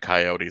Arizona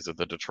Coyotes or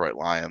the Detroit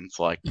Lions.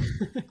 Like,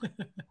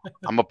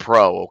 I'm a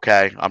pro,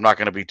 okay? I'm not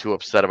going to be too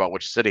upset about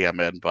which city I'm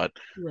in, but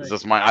Is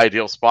this my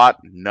ideal spot?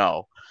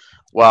 No.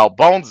 Well,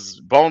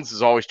 Bones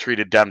has always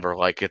treated Denver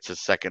like it's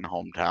his second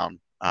hometown.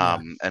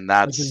 And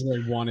that's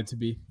where he wanted to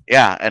be.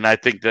 Yeah, and I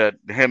think that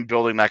him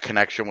building that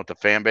connection with the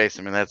fan base,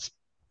 I mean,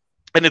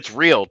 and it's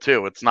real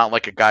too. It's not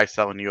like a guy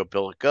selling you a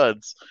bill of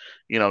goods.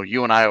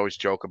 You and I always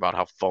joke about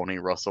how phony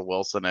Russell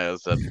Wilson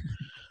is,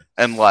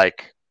 and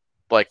like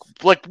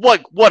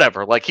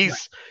whatever. Like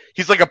he's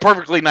like a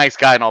perfectly nice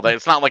guy and all that.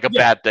 It's not like a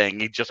bad thing.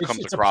 He just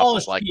comes across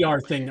as like PR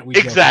thing that we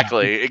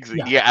exactly.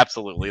 Yeah,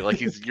 absolutely. Like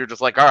you're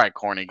just like, all right,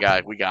 corny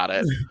guy, we got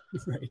it.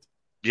 Right.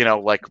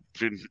 Like,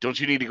 don't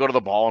you need to go to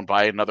the ball and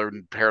buy another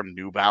pair of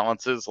New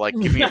Balances? Like,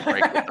 give me a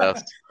break with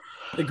this.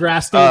 The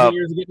grass stains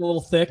ears are getting a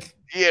little thick.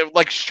 Yeah,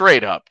 like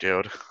straight up,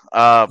 dude.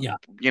 And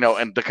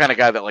the kind of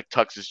guy that like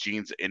tucks his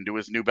jeans into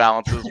his New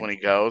Balances when he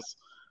goes.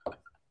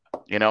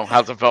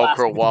 has a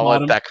Velcro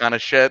wallet, that kind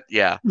of shit.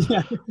 Yeah.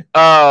 Yeah.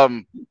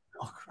 Velcro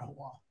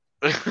wall.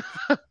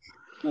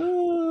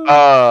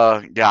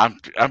 Yeah,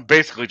 I'm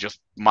basically just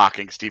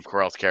mocking Steve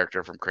Carell's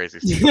character from Crazy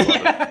Steve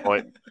at this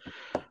point.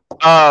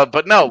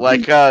 But no,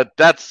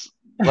 that's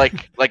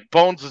like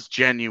Bones is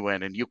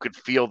genuine, and you could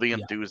feel the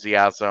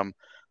enthusiasm.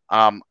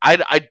 I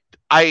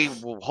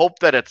will hope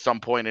that at some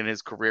point in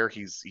his career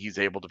he's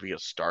able to be a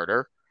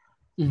starter.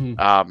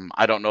 Mm-hmm.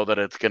 I don't know that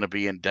it's going to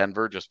be in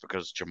Denver just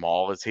because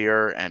Jamal is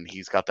here and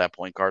he's got that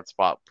point guard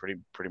spot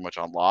pretty much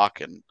on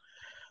lock, and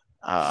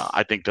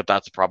I think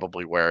that's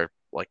probably where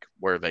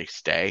they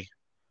stay.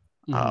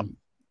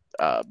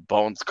 Mm-hmm.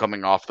 Bones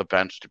coming off the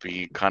bench to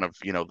be kind of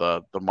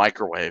the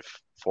microwave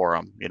for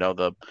him,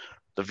 the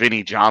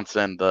Vinnie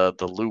Johnson, the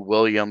Lou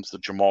Williams, the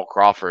Jamal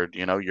Crawford,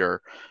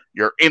 your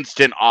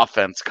instant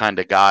offense kind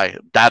of guy.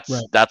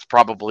 That's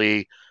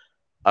probably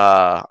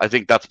I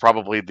think that's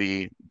probably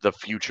the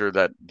future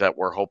that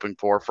we're hoping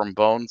for from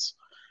Bones,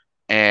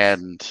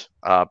 and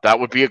that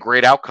would be a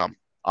great outcome,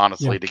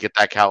 honestly, to get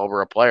that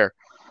caliber of player.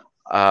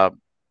 You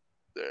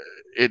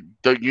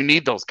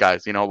need those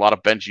guys. A lot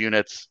of bench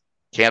units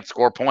can't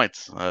score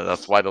points.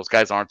 That's why those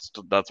guys aren't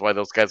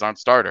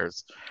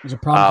starters. There's a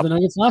problem for the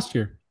Nuggets last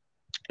year.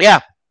 Yeah,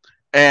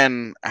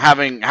 and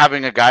having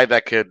a guy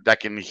that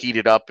can heat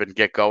it up and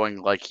get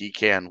going like he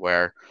can,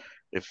 where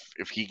if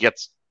he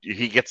gets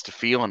to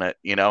feeling it,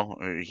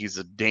 he's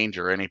a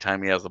danger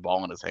anytime he has the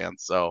ball in his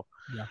hands. So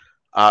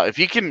if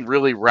he can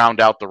really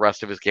round out the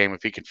rest of his game,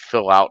 if he can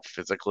fill out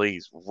physically,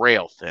 he's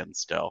rail thin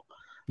still.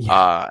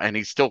 And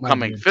he's still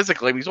coming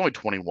physically. I mean, he's only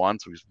 21,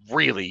 so he's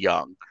really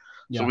young.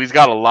 So he's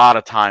got a lot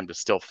of time to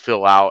still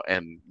fill out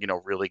and,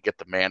 really get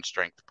the man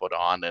strength put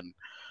on. And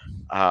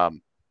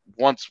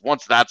once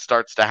that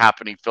starts to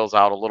happen, he fills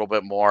out a little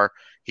bit more.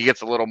 He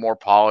gets a little more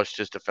polished.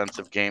 His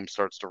defensive game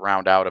starts to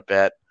round out a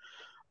bit.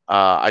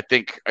 I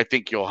think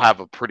you'll have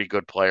a pretty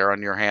good player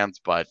on your hands.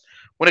 But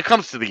when it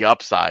comes to the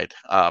upside,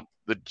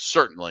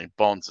 certainly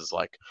Bones is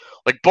like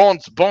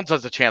Bones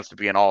has a chance to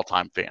be an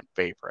all-time fan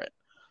favorite.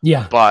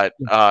 Yeah. But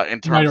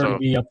in terms of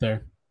be up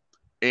there,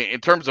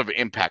 in terms of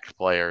impact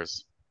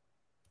players,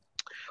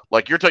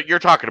 like you're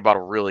talking about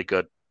a really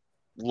good,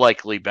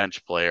 likely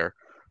bench player.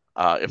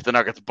 If the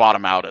Nuggets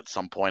bottom out at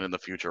some point in the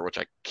future, which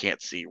I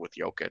can't see with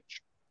Jokic,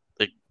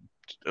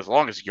 as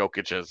long as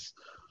Jokic is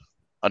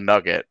a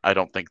Nugget, I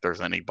don't think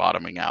there's any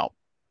bottoming out.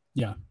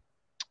 Yeah.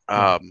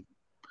 Of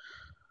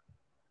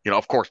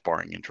course,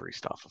 barring injury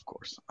stuff, of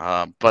course.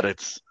 But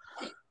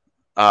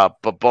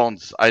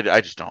Bones,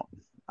 I just don't.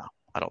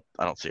 No,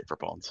 I don't see it for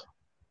Bones.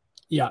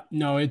 Yeah,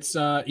 no, it's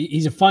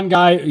he's a fun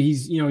guy.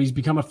 He's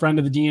become a friend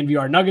of the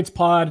DNVR Nuggets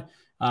pod.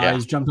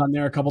 He's jumped on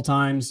there a couple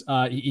times.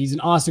 He's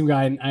an awesome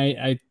guy, and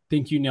I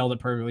think you nailed it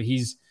perfectly.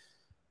 He's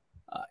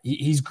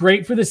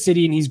great for the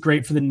city, and he's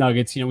great for the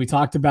Nuggets. We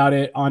talked about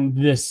it on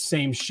this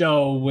same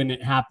show when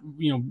it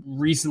happened,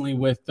 recently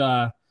with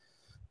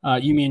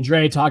Yumi and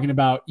Dre talking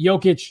about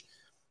Jokic.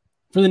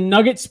 For the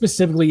Nuggets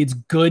specifically, it's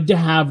good to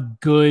have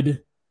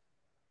good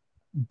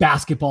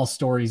basketball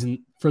stories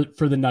for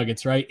the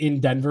Nuggets, right? In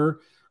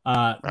Denver.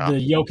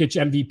 The Jokic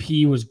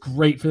MVP was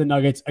great for the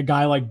Nuggets. A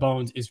guy like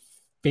Bones is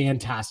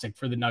fantastic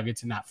for the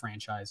Nuggets in that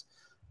franchise,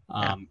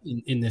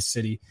 in this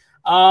city.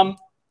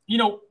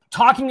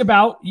 Talking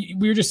about,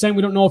 we were just saying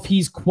we don't know if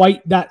he's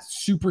quite that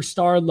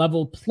superstar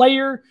level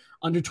player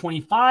under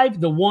 25.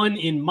 The one,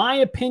 in my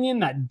opinion,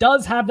 that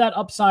does have that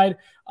upside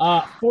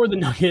for the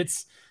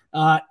Nuggets,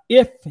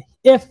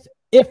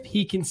 if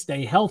he can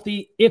stay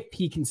healthy, if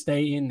he can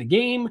stay in the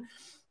game.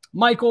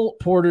 Michael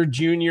Porter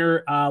Jr.,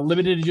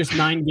 limited to just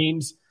 9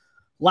 games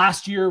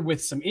last year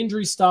with some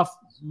injury stuff,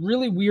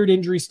 really weird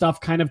injury stuff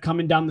kind of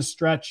coming down the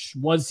stretch.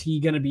 Was he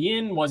going to be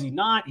in? Was he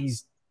not?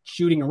 He's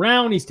shooting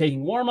around. He's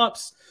taking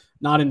warm-ups,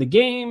 not in the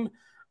game.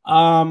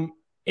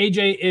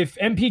 AJ, if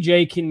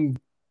MPJ can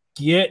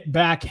get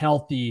back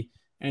healthy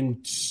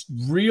and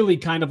really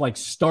kind of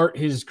start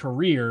his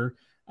career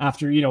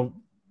after,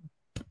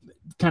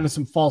 kind of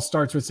some false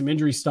starts with some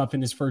injury stuff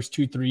in his first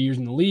 2-3 years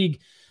in the league.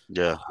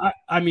 Yeah.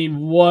 I mean,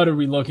 what are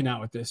we looking at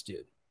with this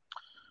dude?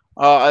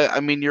 I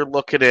mean, you're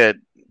looking at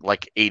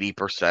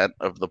 80%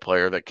 of the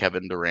player that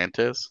Kevin Durant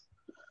is.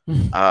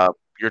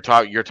 You're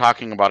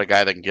talking about a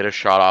guy that can get a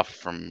shot off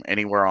from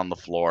anywhere on the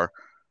floor,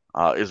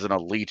 is an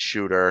elite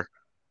shooter,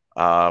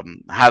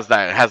 has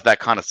that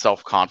kind of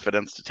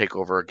self-confidence to take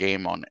over a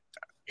game on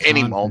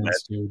any moment.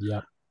 Dude,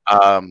 yeah.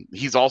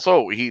 He's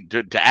also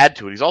to add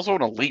to it, he's also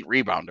an elite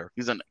rebounder.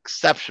 He's an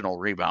exceptional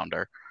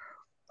rebounder.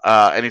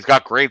 And he's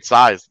got great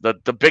size.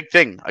 The big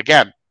thing,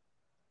 again,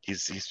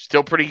 he's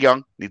still pretty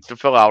young, needs to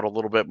fill out a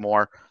little bit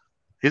more.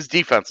 His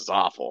defense is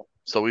awful,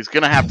 so he's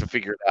going to have to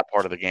figure that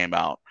part of the game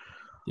out.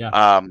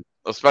 Yeah.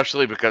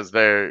 Especially because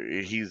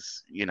if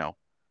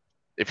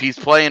he's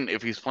playing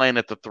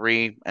at the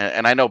 3,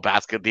 and I know the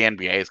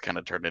NBA has kind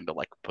of turned into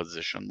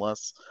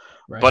positionless,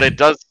 right. But it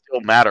does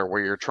still matter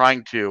where you're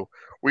trying to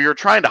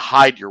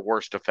hide your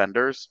worst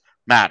defenders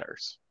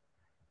matters.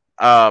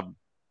 And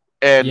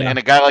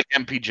a guy like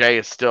MPJ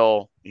is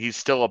still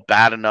a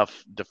bad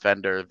enough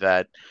defender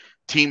that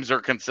teams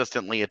are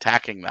consistently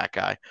attacking that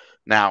guy.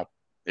 Now,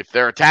 if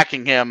they're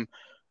attacking him,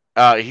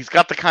 he's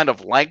got the kind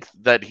of length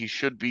that he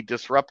should be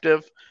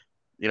disruptive.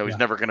 He's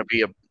never going to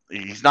be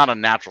he's not a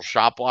natural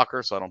shot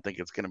blocker, so I don't think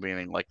it's going to be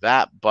anything like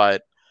that.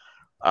 But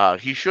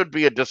he should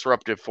be a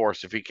disruptive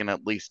force if he can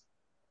at least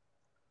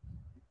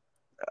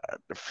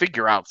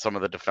figure out some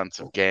of the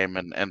defensive game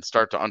and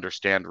start to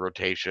understand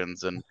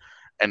rotations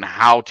and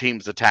how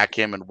teams attack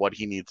him and what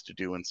he needs to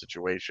do in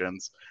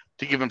situations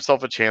to give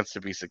himself a chance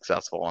to be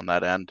successful on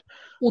that end.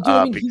 Well, dude,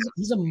 I mean,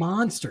 he's a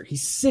monster.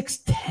 He's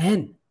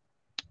 6'10".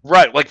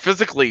 Right, like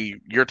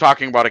physically, you're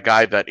talking about a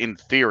guy that, in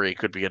theory,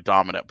 could be a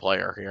dominant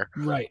player here.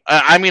 Right.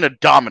 I mean, a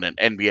dominant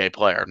NBA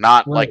player,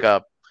 not right.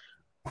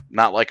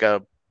 like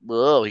a.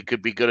 Well, he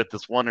could be good at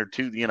this one or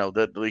two. He's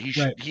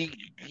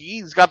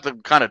got the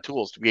kind of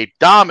tools to be a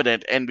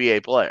dominant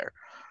NBA player.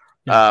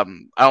 Yeah.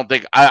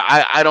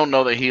 I don't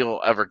know that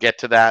he'll ever get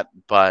to that,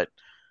 but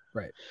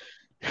right.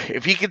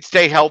 If he can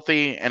stay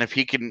healthy and if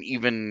he can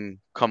even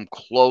come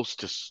close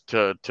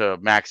to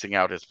maxing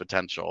out his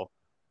potential,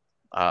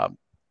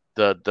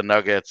 the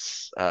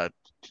Nuggets,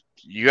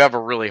 you have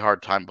a really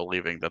hard time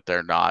believing that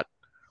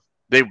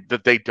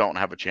they don't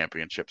have a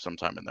championship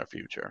sometime in their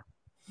future,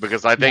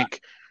 because I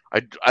think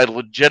I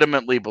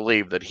legitimately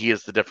believe that he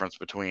is the difference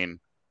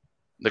between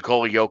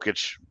Nikola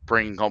Jokic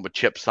bringing home a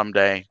chip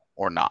someday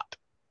or not.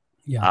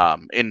 Yeah.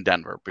 In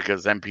Denver,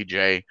 because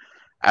MPJ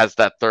as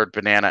that third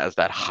banana, as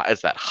that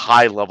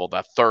high level,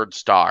 that third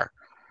star,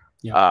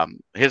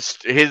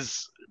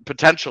 his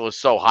potential is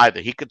so high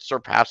that he could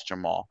surpass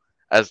Jamal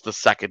as the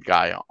second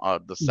guy,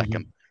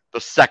 the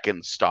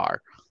second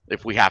star,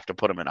 if we have to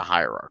put him in a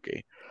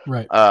hierarchy.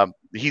 Right.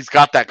 He's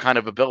got that kind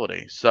of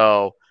ability.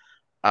 So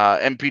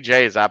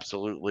MPJ is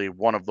absolutely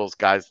one of those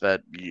guys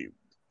that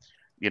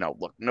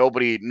look,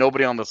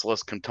 nobody on this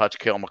list can touch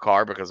Cale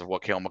Makar because of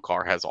what Cale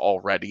Makar has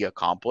already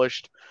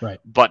accomplished. Right.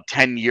 But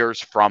 10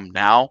 years from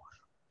now,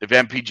 if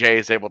MPJ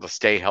is able to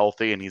stay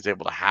healthy and he's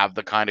able to have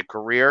the kind of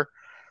career,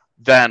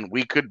 then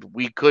we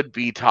could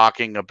be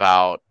talking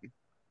about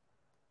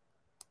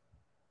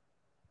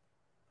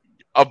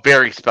a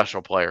very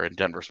special player in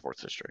Denver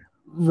sports history.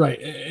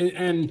 Right.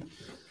 And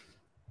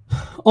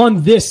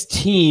on this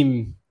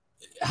team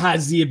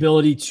has the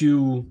ability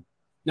to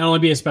not only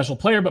be a special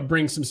player, but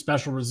bring some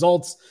special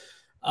results.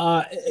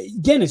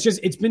 Again,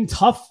 it's been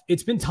tough.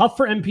 It's been tough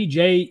for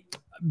MPJ.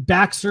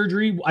 Back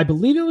surgery, I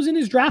believe it was in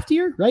his draft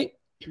year, right?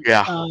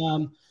 Yeah.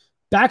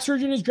 Back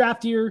surgery in his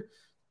draft year.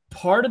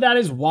 Part of that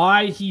is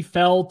why he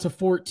fell to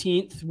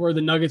 14th, where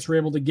the Nuggets were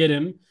able to get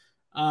him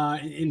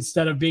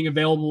instead of being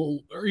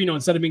available, or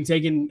instead of being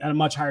taken at a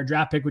much higher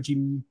draft pick, which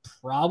he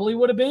probably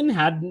would have been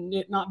had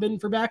it not been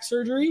for back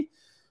surgery.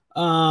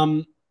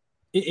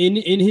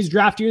 In his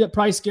draft year, that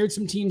probably scared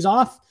some teams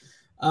off.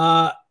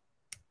 And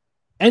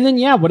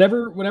then,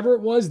 whatever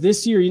it was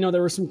this year,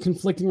 there were some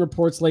conflicting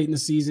reports late in the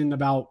season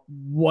about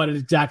what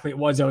exactly it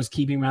was that was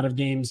keeping him out of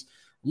games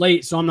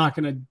late. So I'm not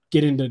going to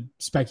get into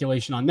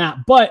speculation on that.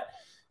 But,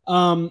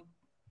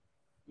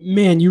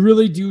 man, you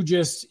really do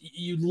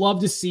you'd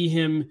love to see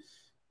him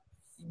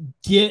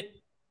get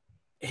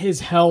his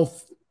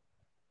health.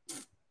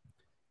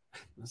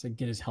 I said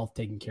get his health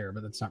taken care of,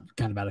 but that's not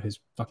kind of out of his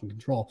fucking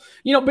control.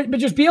 But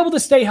just be able to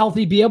stay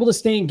healthy, be able to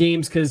stay in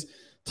games, because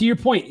to your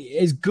point,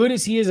 as good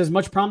as he is, as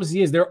much promise as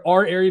he is, there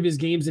are areas of his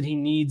games that he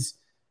needs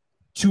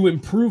to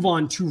improve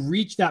on to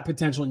reach that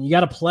potential. And you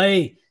got to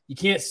play. You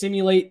can't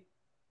simulate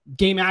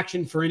game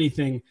action for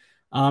anything.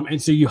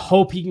 And so you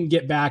hope he can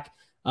get back.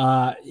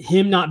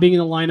 Him not being in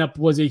the lineup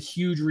was a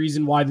huge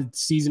reason why the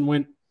season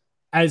went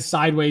as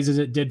sideways as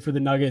it did for the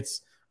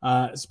Nuggets,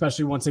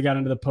 especially once they got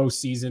into the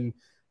postseason.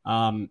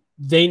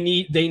 They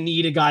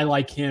need a guy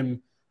like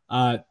him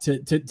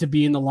to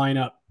be in the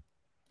lineup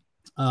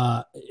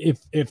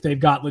if they've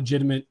got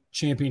legitimate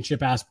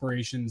championship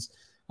aspirations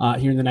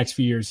here in the next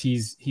few years.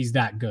 He's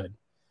that good.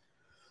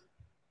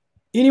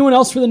 Anyone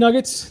else for the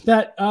Nuggets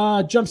that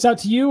jumps out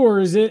to you, or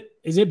is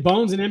it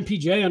Bones and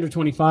MPJ under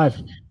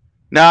 25?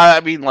 No, I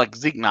mean, like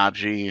Zeke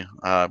Naji,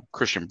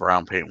 Christian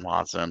Brown, Peyton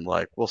Watson.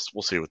 Like we'll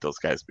see what those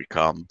guys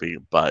become.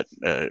 But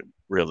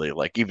really,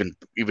 like even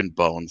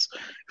Bones,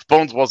 if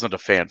Bones wasn't a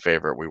fan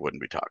favorite, we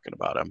wouldn't be talking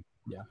about him.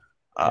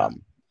 Yeah.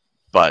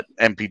 But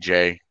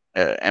MPJ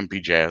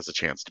has a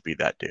chance to be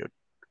that dude.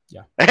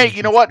 Yeah. Hey,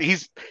 you know what?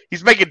 He's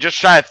making just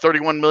shy of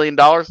 $31 million.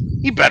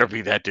 He better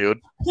be that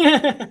dude.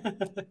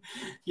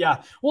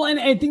 Yeah. Well, and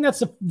I think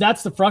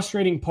that's the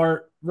frustrating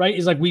part, right?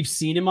 Is like we've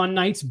seen him on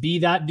nights be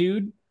that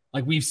dude.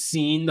 Like we've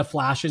seen the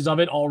flashes of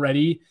it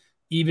already,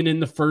 even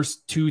in the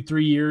first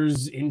 2-3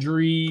 years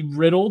injury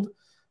riddled.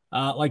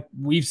 Like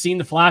we've seen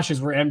the flashes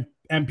where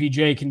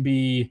MPJ can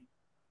be.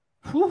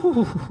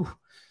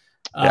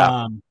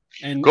 Yeah.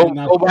 And go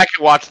back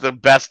and watch the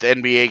best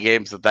NBA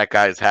games that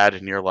guy's had,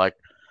 and you're like,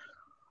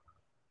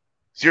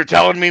 so you're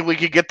telling me we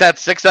could get that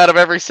 6 out of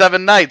every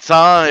 7 nights,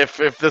 huh?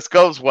 If this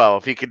goes well,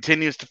 if he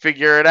continues to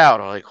figure it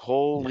out, like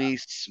holy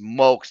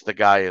smokes, the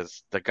guy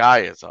is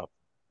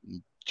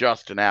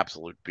just an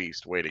absolute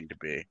beast waiting to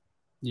be.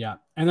 Yeah.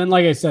 And then,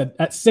 like I said,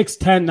 at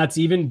 6'10", that's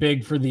even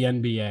big for the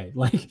NBA.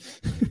 Like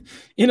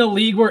in a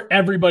league where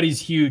everybody's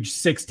huge,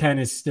 6'10"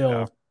 is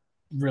still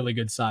really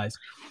good size.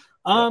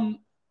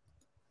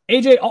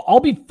 AJ, I'll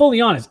be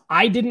fully honest.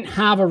 I didn't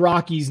have a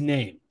Rockies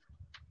name.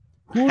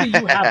 Who do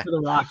you have for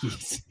the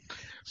Rockies?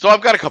 So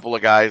I've got a couple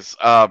of guys,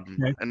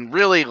 and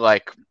really,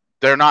 like,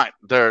 he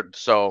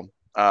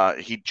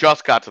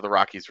just got to the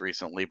Rockies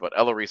recently, but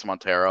Eleris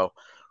Montero,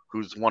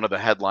 who's one of the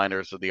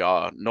headliners of the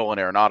Nolan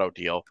Arenado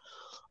deal,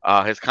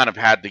 has kind of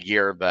had the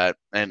year that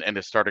and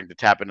is starting to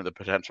tap into the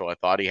potential I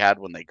thought he had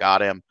when they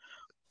got him.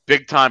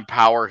 Big time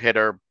power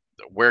hitter.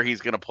 Where he's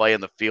going to play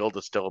in the field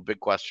is still a big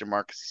question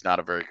mark because he's not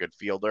a very good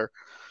fielder.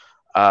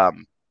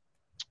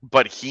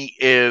 But he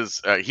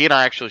is. He and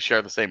I actually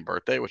share the same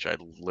birthday, which I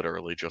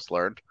literally just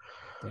learned.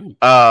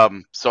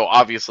 So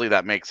obviously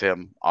that makes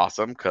him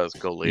awesome because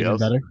go Leos.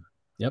 Better.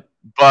 Yep.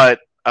 But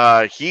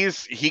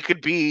he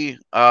could be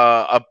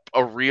a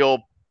real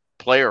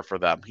player for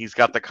them. He's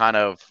got the kind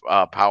of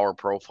power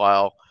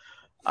profile.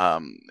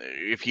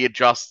 If he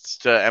adjusts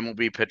to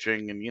MLB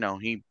pitching, and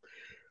he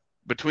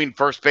between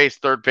first base,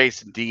 third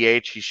base, and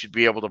DH, he should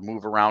be able to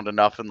move around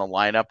enough in the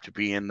lineup to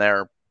be in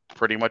there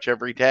pretty much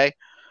every day.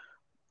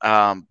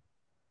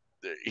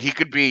 He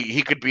could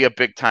be a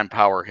big time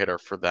power hitter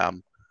for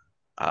them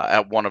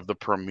at one of the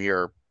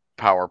premier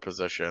power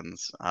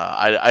positions.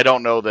 I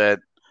don't know that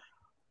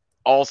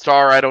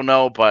all-star, I don't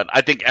know, but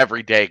I think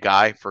everyday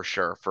guy for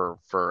sure for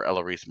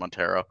Eleris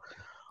Montero.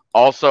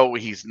 Also,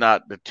 he's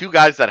not the two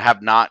guys that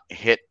have not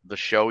hit the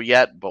show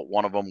yet, but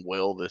one of them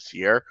will this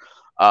year.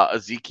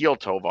 Ezequiel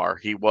Tovar.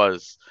 He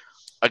was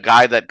a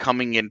guy that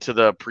coming into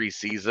the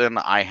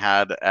preseason, I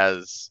had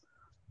as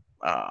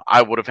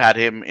I would have had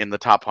him in the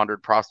top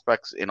 100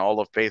 prospects in all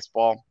of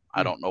baseball.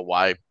 I don't know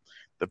why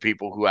the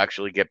people who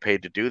actually get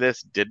paid to do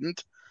this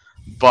didn't,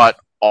 but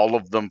all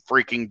of them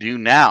freaking do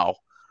now.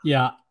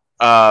 Yeah.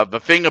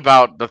 The thing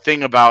about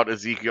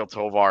Ezequiel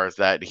Tovar is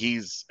that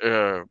his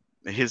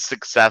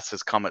success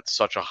has come at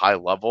such a high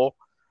level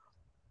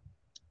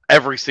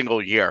every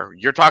single year.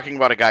 You're talking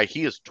about a guy,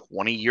 he is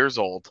 20 years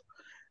old,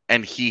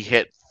 and he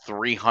hit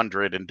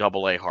 300 in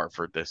Double-A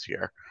Hartford this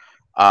year.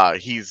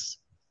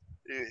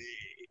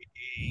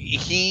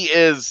 He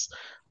is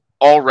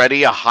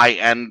already a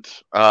high-end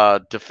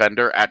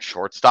defender at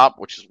shortstop,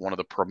 which is one of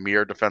the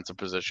premier defensive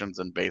positions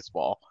in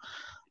baseball.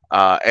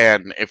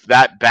 And if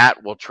that bat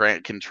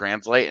can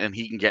translate and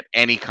he can get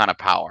any kind of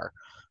power,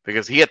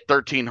 because he had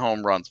 13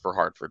 home runs for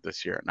Hartford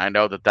this year. And I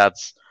know that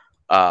that's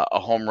a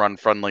home run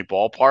friendly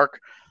ballpark,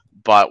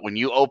 but when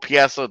you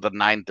OPS at the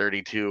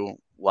 932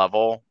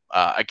 level,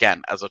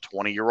 again, as a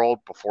 20-year-old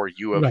before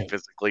you have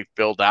physically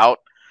filled out,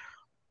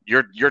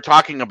 you're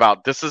talking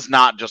about, this is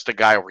not just a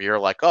guy where you're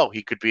like, oh,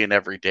 he could be an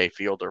everyday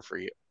fielder for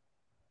you.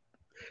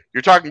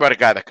 You're talking about a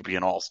guy that could be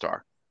an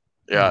all-star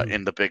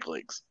in the big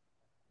leagues.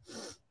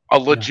 A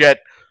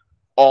legit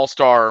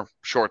all-star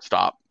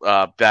shortstop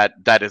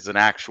that is an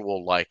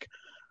actual like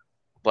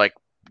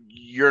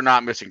you're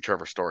not missing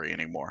Trevor Story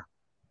anymore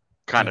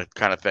kind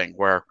of thing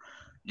where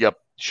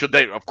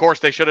of course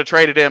they should have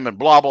traded him and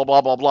blah blah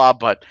blah blah blah,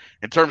 but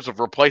in terms of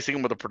replacing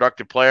him with a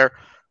productive player,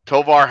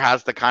 Tovar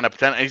has the kind of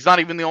potential. And he's not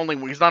even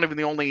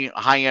the only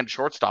high-end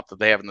shortstop that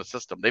they have in the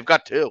system. They've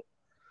got two.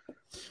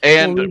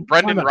 And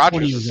Brendan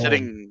Rodgers is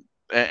sitting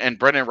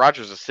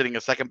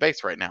at second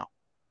base right now,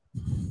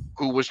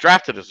 who was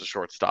drafted as a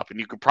shortstop, and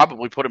you could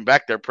probably put him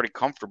back there pretty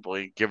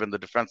comfortably given the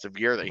defensive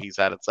year that he's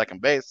had at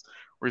second base,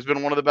 where he's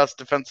been one of the best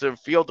defensive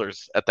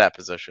fielders at that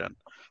position.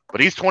 But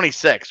he's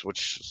 26,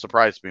 which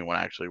surprised me when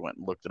I actually went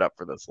and looked it up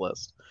for this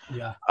list.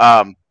 Yeah.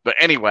 But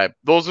anyway,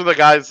 those are the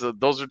guys.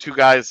 Those are two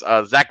guys.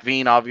 Zach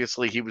Veen,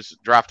 obviously, he was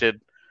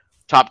drafted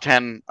top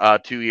 10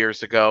 2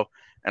 years ago,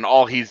 and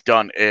all he's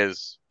done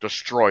is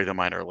destroy the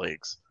minor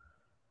leagues.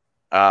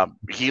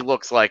 He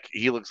looks like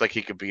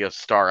he could be a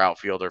star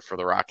outfielder for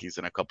the Rockies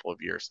in a couple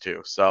of years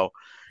too. So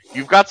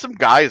you've got some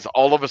guys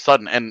all of a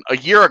sudden, and a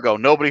year ago,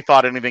 nobody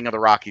thought anything of the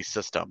Rockies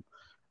system.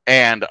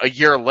 And a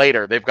year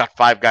later, they've got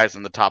 5 guys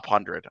in the top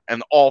 100,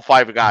 and all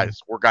 5 guys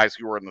were guys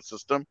who were in the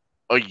system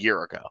a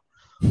year ago.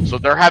 So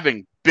they're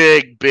having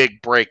big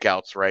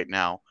breakouts right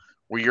now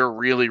where you're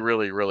really,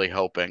 really, really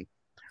hoping.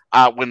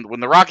 When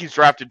the Rockies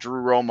drafted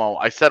Drew Romo,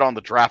 I said on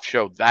the draft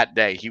show that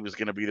day he was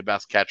going to be the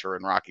best catcher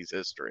in Rockies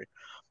history.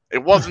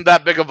 It wasn't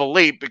that big of a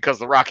leap because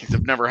the Rockies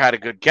have never had a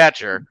good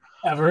catcher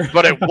ever,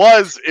 but it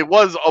was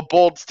a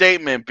bold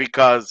statement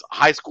because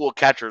high school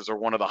catchers are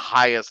one of the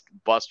highest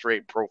bust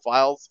rate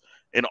profiles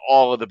in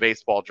all of the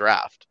baseball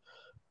draft,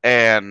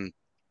 and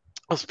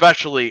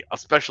especially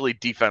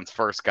defense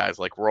first guys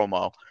like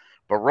Romo.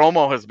 But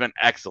Romo has been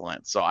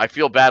excellent, so I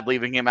feel bad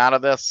leaving him out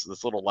of this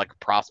little like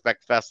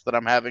prospect fest that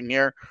I'm having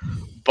here.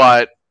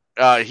 But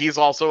he's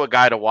also a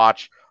guy to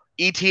watch.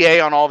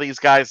 ETA on all these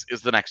guys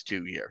is the next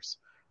 2 years.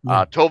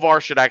 Tovar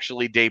should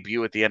actually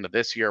debut at the end of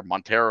this year.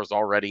 Montero's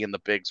already in the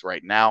bigs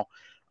right now,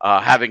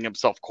 having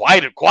himself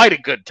quite a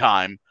good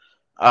time,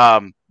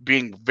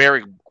 being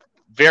very,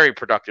 very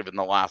productive in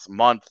the last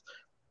month.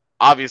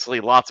 Obviously,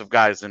 lots of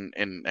guys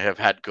have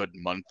had good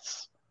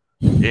months.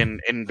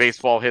 in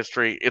baseball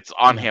history. It's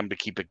on him to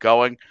keep it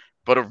going,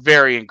 but a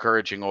very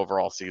encouraging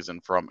overall season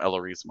from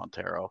Eleris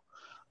Montero.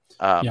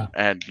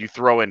 And you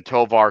throw in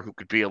Tovar, who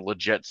could be a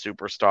legit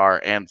superstar,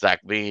 and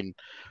Zach Veen,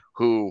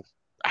 who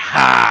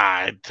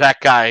that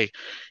guy,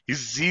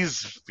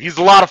 he's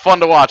a lot of fun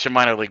to watch in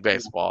minor league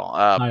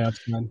baseball.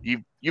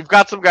 You've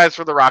got some guys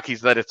for the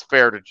Rockies that it's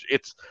fair to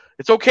it's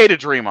okay to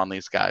dream on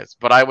these guys,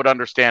 but I would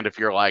understand if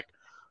you're like,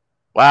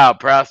 wow,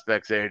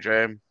 prospects,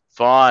 AJ,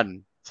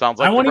 fun, sounds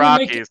like the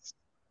Rockies.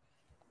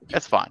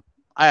 It's fine.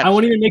 I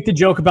won't even make the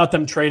joke about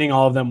them trading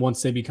all of them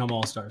once they become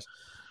all-stars.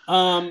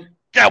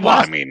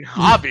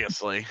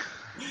 Obviously.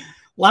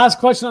 Last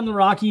question on the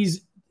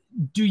Rockies.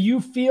 Do you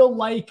feel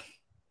like,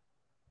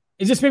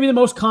 is this maybe the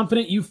most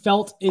confident you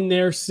felt in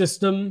their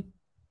system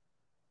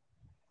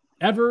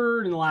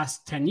ever in the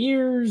last 10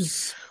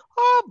 years?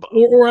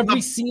 Or have we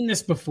seen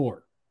this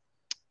before?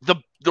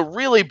 The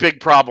really big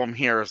problem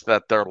here is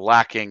that they're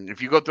lacking.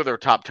 If you go through their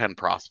top 10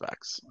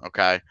 prospects,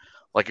 okay,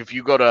 like if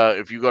you go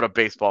to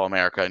Baseball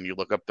America and you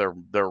look up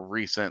their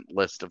recent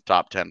list of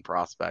top 10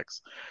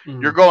 prospects,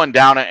 you're going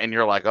down it and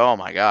you're like, oh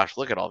my gosh,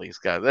 look at all these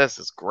guys. This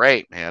is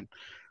great, man.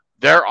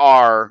 There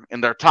are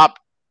in their top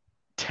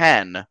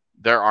 10,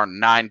 there are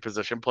 9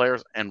 position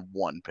players and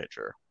 1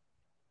 pitcher.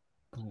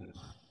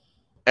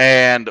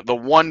 And the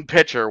 1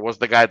 pitcher was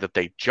the guy that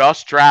they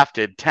just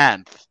drafted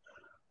 10th,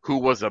 who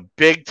was a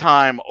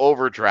big-time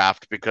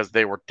overdraft because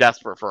they were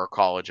desperate for a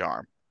college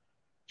arm.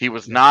 He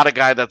was not a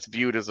guy that's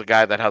viewed as a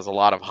guy that has a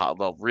lot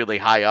of really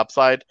high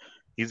upside.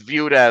 He's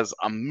viewed as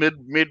a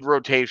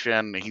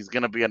mid-rotation. He's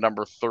going to be a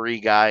number 3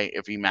 guy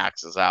if he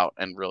maxes out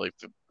and really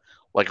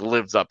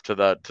lives up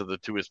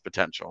to his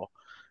potential.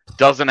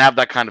 Doesn't have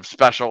that kind of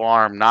special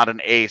arm, not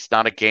an ace,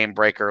 not a game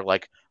breaker,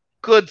 like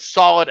good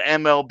solid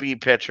MLB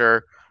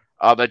pitcher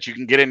that you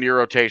can get into your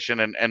rotation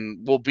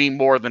and will be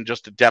more than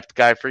just a depth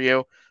guy for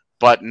you,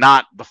 but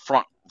not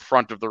the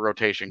front of the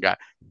rotation guy.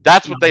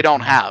 That's what they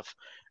don't have.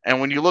 And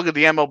when you look at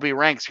the MLB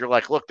ranks, you're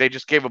like, look, they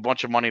just gave a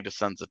bunch of money to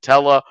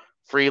Senzatella,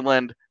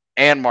 Freeland,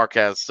 and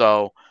Marquez.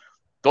 So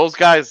those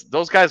guys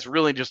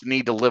really just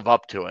need to live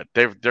up to it.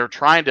 They're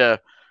trying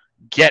to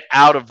get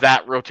out of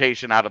that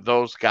rotation, out of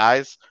those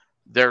guys.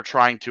 They're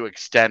trying to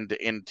extend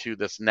into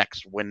this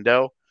next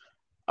window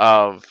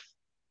of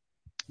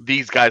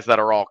these guys that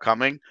are all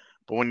coming.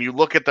 But when you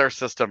look at their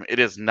system, it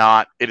is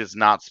not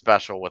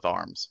special with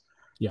arms.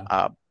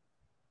 Yeah.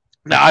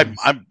 Now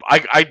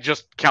I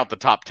just count the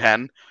top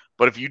 10,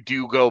 but if you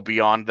do go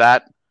beyond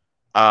that,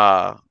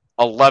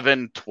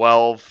 11,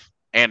 12,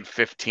 and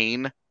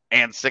 15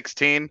 and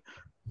 16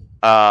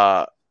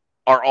 are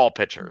all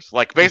pitchers.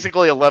 Like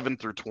basically 11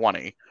 through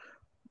 20,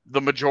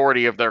 the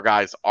majority of their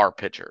guys are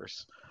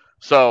pitchers.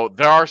 So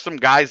there are some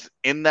guys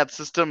in that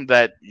system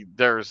that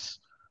there's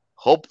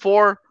hope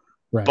for,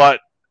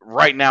 but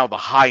right now the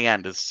high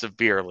end is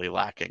severely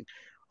lacking.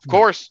 Of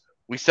course,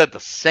 we said the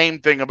same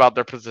thing about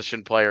their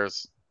position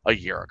players a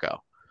year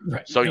ago.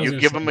 Right. So you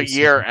give them a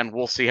year and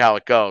we'll see how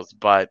it goes.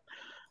 But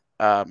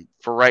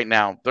for right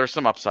now, there's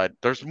some upside.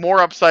 There's more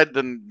upside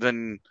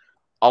than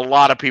a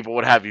lot of people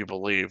would have you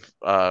believe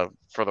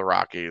for the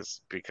Rockies,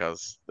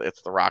 because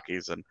it's the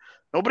Rockies and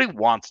nobody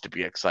wants to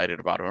be excited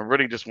about them.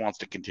 Everybody just wants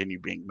to continue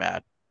being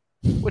mad,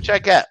 which I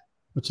get.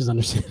 Which is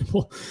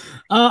understandable.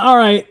 All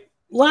right.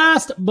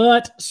 Last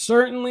but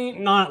certainly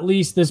not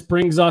least, this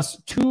brings us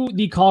to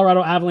the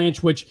Colorado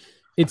Avalanche, which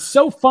it's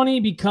so funny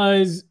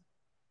because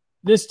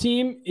this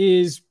team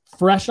is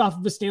fresh off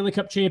of a Stanley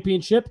Cup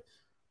championship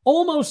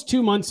almost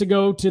 2 months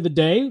ago to the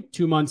day,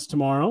 2 months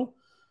tomorrow.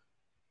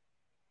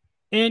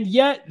 And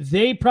yet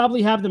they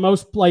probably have the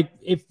most,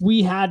 if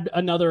we had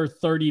another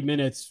 30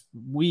 minutes,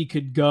 we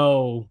could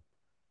go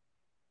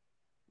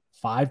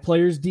 5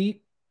 players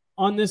deep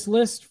on this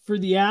list for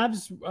the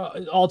Avs,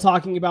 all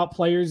talking about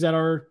players that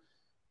are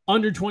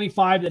under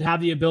 25 that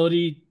have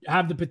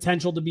the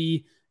potential to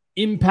be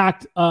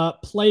impact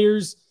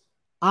players.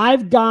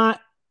 I've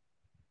got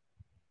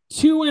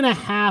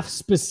 2.5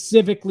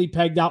 specifically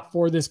pegged out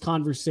for this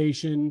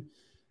conversation.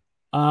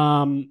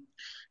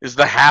 Is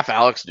the half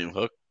Alex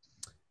Newhook?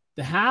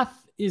 The half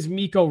is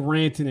Mikko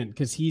Rantanen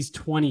because he's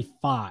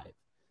 25.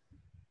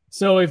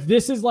 So if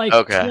this is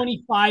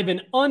 25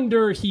 and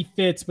under, he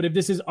fits. But if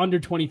this is under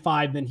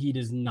 25, then he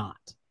does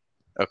not.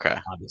 Okay.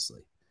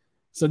 Obviously.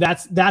 So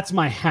that's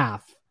my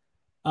half.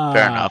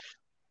 Fair enough.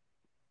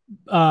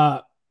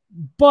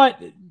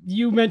 But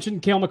you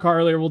mentioned Cale Makar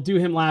earlier. We'll do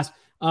him last.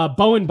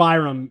 Bowen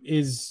Byram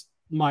is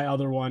my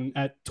other one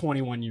at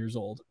 21 years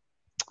old.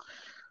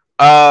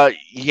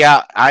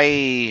 Yeah,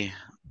 I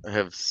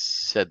have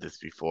said this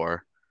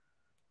before.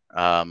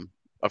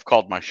 I've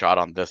called my shot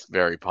on this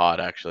very pod,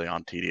 actually,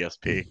 on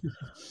TDSP.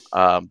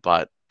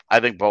 But I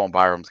think Bowen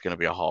Byram's going to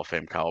be a Hall of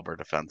Fame caliber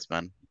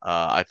defenseman.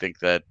 I think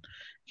that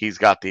he's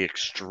got the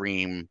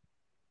extreme.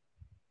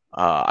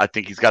 I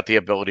think he's got the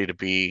ability to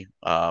be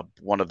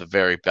one of the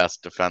very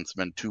best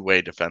defensemen,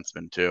 two-way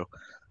defensemen too.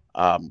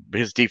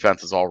 His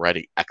defense is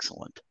already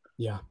excellent.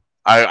 Yeah.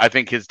 I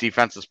think his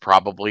defense is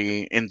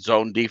probably, in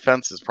zone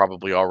defense, is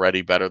probably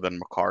already better than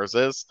Makar's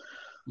is.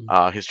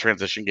 His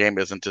transition game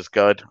isn't as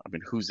good. I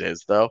mean, whose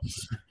is though?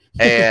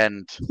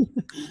 And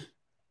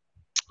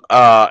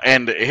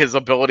his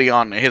ability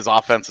on his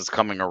offense is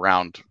coming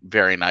around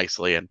very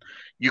nicely. And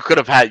you could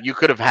have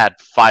had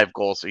 5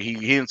 goals. He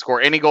didn't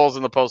score any goals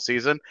in the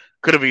postseason.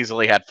 Could have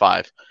easily had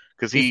 5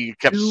 because he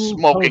kept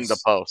smoking the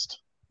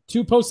post.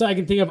 2 posts that I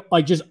can think of,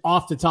 like, just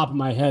off the top of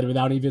my head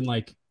without even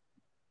like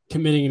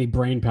committing any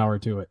brain power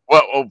to it.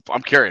 Well,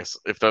 I'm curious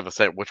if they're the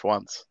same. Which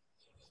ones?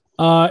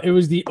 It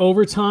was the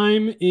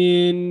overtime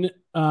in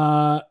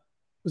was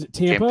it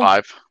Tampa? Game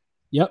 5.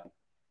 Yep.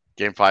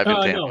 Game 5 in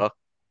Tampa. No.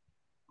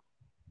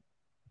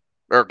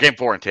 Or Game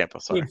 4 in Tampa,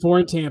 sorry. Game 4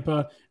 in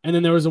Tampa, and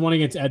then there was the one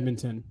against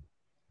Edmonton.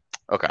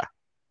 Okay.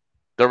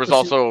 There was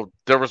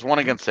one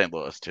against St.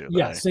 Louis too.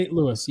 Yeah, St.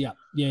 Louis.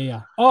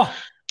 Yeah. Oh,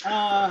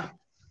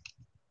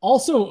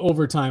 also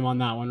overtime on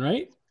that one,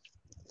 right?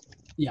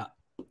 Yeah.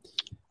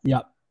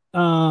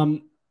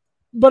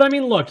 But I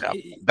mean, look,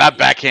 that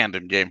backhand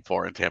in Game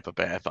 4 in Tampa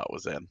Bay, I thought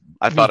was in.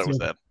 I thought it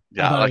was in.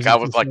 Yeah, I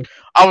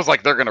was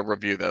like, they're gonna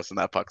review this, and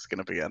that puck's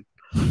gonna be in.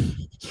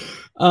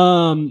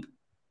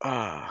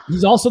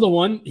 He's also the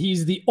one.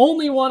 He's the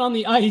only one on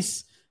the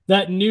ice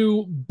that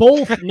knew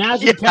both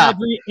Nazem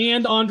Kadri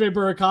and Andre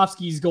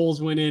Burakovsky's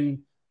goals went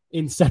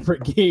in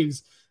separate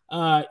games.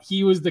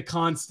 He was the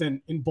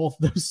constant in both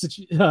those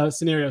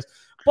scenarios.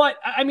 But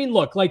I mean,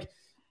 look, like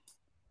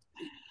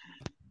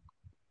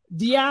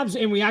the Avs,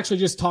 and we actually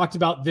just talked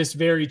about this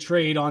very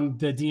trade on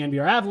the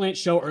DNVR Avalanche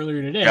show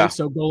earlier today. Yeah.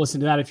 So go listen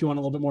to that if you want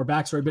a little bit more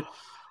backstory. But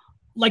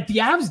like the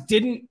Avs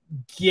didn't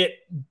get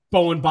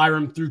Bowen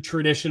Byram through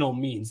traditional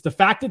means. The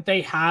fact that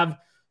they have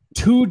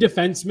 2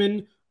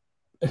 defensemen,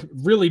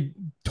 really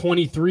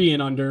 23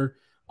 and under,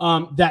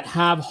 that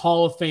have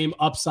Hall of Fame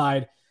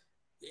upside.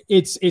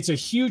 It's a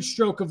huge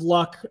stroke of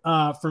luck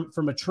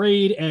from a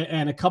trade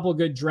and a couple of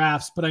good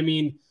drafts. But I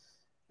mean,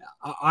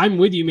 I'm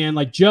with you, man.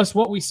 Like just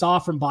what we saw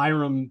from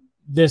Byram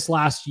this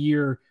last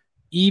year,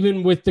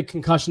 even with the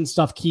concussion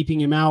stuff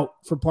keeping him out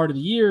for part of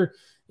the year,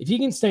 if he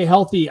can stay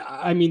healthy,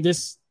 I mean,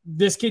 this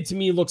kid to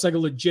me looks like a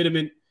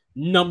legitimate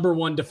number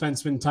 1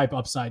 defenseman type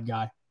upside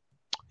guy.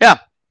 Yeah.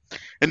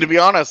 And to be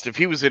honest, if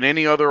he was in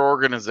any other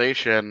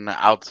organization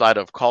outside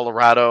of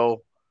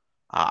Colorado,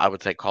 I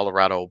would say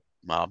Colorado,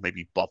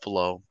 maybe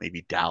Buffalo,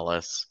 maybe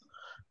Dallas,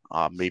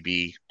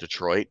 maybe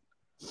Detroit,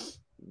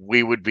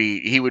 he would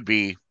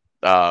be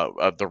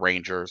the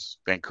Rangers,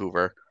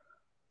 Vancouver.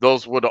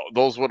 Those would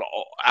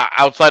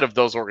outside of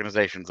those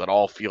organizations that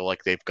all feel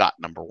like they've got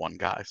number 1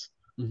 guys.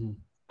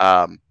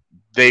 Mm-hmm.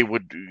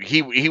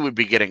 He would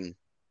be getting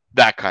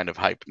that kind of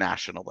hype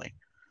nationally.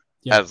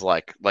 Yeah. As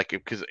like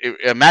because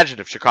imagine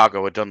if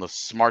Chicago had done the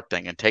smart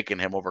thing and taken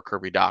him over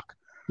Kirby Dach.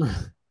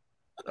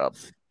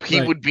 He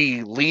would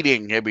be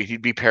leading. I mean,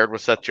 he'd be paired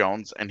with Seth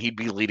Jones, and he'd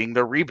be leading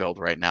their rebuild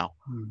right now.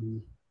 Mm-hmm.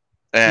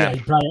 And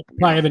he'd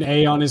probably have an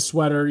A on his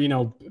sweater.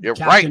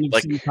 Right.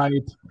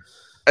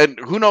 And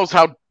who knows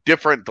how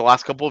different the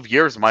last couple of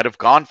years might have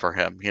gone for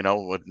him.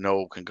 With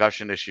no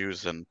concussion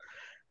issues, and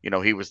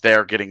he was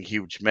there getting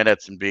huge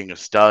minutes and being a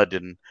stud.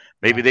 And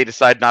maybe they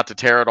decide not to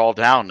tear it all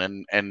down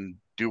and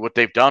do what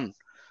they've done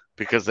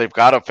because they've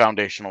got a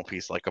foundational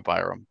piece like a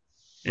Byram.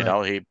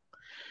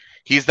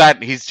 He's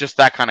just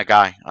that kind of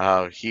guy.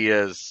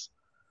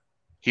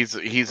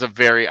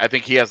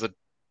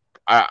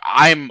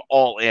 I'm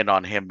all in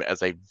on him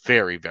as a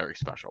very, very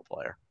special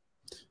player.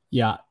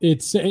 Yeah.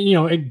 It's,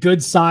 a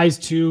good size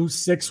too,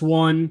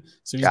 6'1".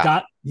 So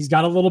he's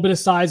got a little bit of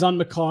size on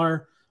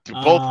Makar.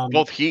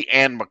 Both he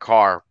and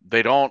Makar,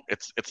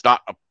 it's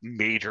not a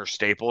major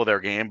staple of their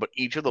game, but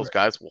each of those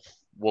guys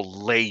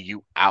will lay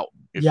you out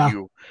if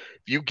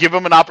you give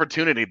them an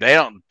opportunity.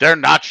 They're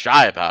not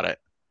shy about it.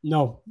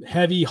 No,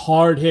 heavy,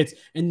 hard hits.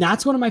 And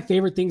that's one of my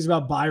favorite things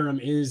about Byram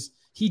is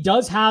he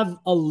does have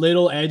a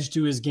little edge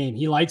to his game.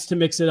 He likes to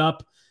mix it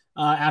up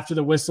after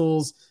the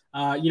whistles.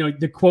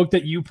 The quote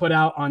that you put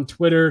out on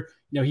Twitter,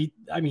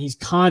 he's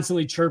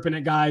constantly chirping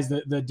at guys,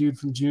 the dude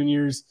from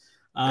juniors.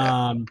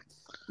 9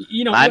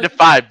 to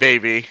 5,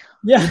 baby.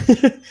 Yeah.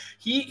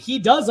 he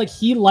does. Like,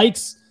 he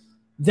likes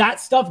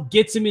that stuff,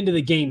 gets him into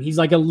the game. He's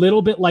like a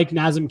little bit like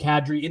Nazem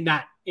Kadri in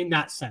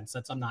that sense.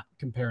 I'm not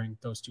comparing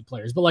those 2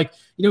 players, but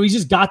he's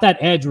just got that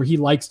edge where he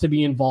likes to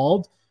be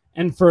involved.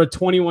 And for a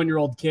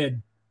 21-year-old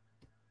kid,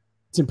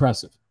 it's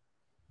impressive.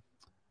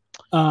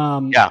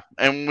 And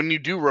when you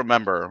do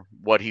remember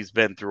what he's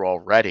been through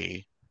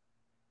already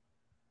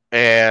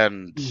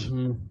and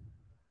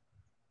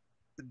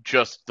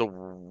just the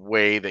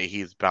way that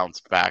he's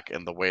bounced back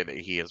and the way that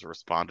he has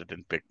responded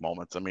in big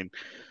moments. I mean,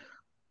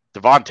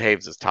 Devon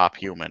Toews is top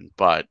human,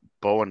 but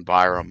Bowen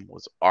Byram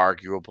was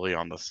arguably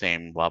on the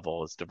same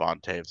level as Devon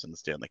Toews in the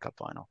Stanley Cup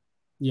final.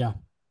 Yeah,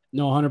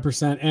 no,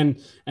 100%. And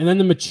then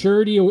the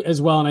maturity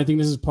as well. And I think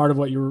this is part of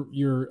what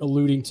you're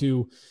alluding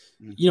to.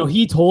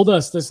 He told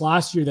us this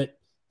last year that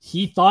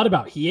he thought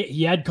about,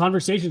 he had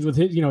conversations with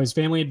his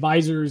family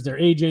advisors, their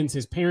agents,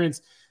 his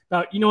parents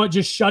about,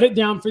 just shut it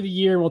down for the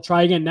year and we'll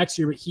try again next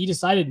year. But he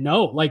decided,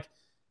 no,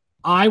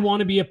 I want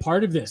to be a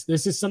part of this.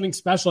 This is something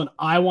special and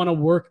I want to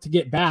work to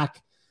get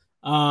back.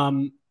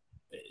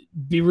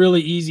 be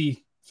really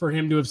easy for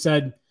him to have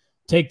said,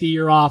 take the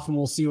year off and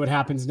we'll see what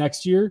happens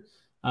next year.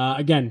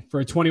 Again, for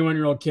a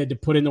 21-year-old kid to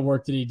put in the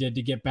work that he did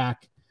to get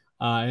back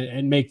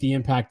and make the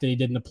impact that he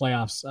did in the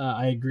playoffs,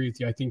 I agree with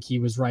you. I think he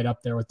was right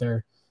up there with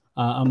their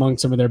among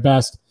some of their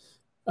best.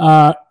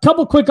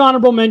 Couple quick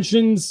honorable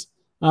mentions.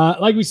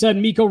 Like we said,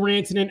 Mikko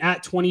Rantanen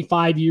at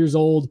 25 years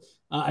old.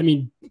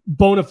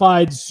 Bona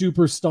fide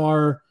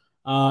superstar,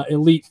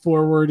 elite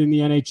forward in the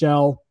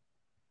NHL.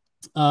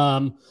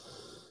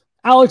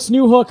 Alex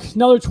Newhook,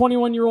 another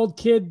 21-year-old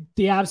kid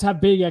the Avs have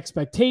big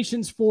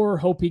expectations for.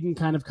 Hope he can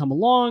kind of come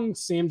along.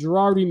 Sam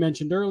Girardi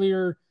mentioned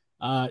earlier,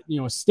 a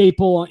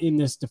staple in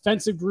this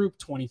defensive group,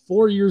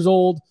 24 years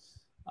old.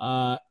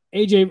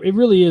 AJ, it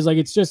really is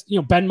it's just,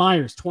 Ben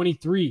Myers,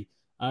 23,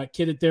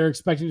 kid that they're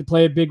expecting to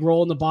play a big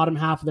role in the bottom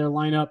half of their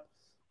lineup.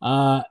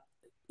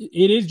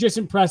 It is just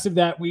impressive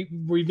that we've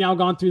now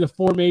gone through the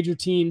 4 major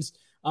teams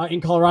in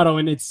Colorado,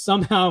 and it's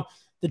somehow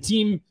the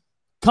team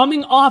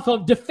coming off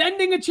of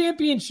defending a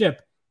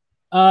championship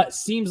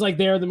seems like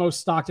they're the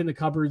most stocked in the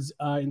cupboards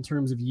in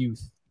terms of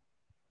youth.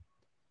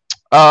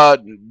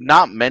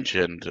 Not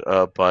mentioned,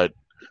 but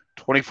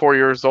 24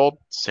 years old,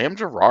 Sam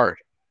Girard.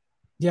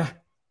 Yeah.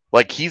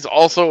 He's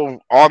also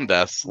on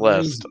this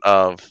list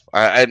of,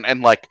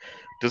 and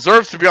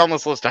deserves to be on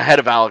this list ahead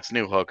of Alex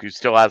Newhook, who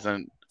still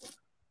hasn't.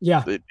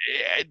 Yeah.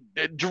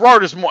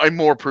 Girard is a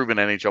more proven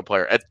NHL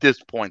player at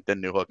this point than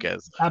Newhook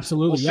is.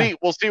 Absolutely.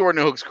 We'll see where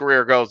Newhook's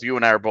career goes. You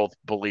and I are both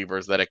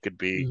believers that it could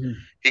be,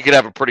 he could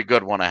have a pretty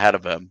good one ahead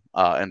of him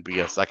and be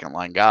a second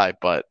line guy.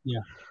 But yeah.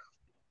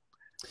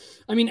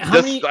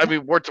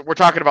 We're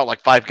talking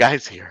about 5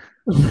 guys here.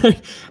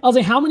 I'll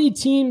say how many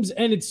teams,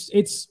 and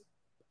it's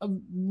a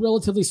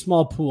relatively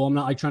small pool. I'm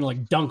not trying to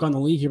dunk on the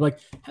league here. But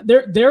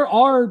there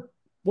are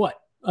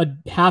a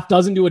half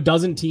dozen to a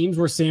dozen teams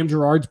where Sam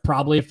Girard's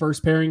probably a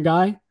first pairing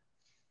guy.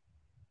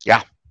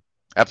 Yeah,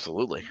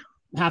 absolutely.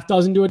 Half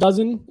dozen to a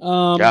dozen,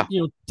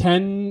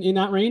 10 in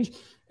that range.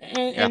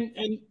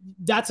 And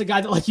that's a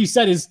guy that, like you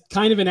said, is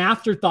kind of an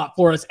afterthought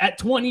for us at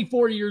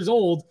 24 years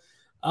old.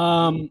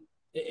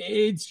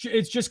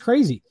 It's just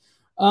crazy.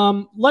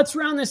 Let's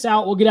round this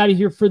out. We'll get out of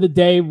here for the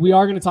day. We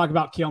are going to talk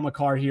about Cale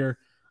Makar here.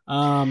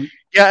 And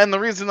the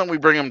reason that we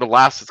bring him to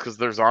last is because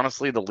there's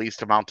honestly the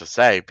least amount to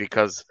say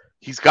because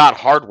he's got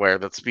hardware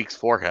that speaks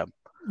for him.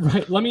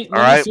 Right. Let me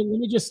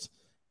just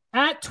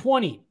at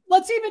 20.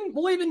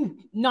 We'll even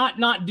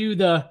not do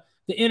the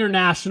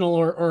international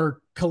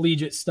or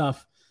collegiate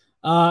stuff.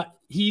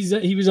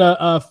 He was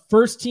a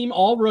first team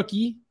all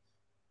rookie,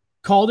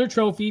 Calder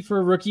Trophy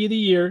for Rookie of the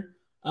Year.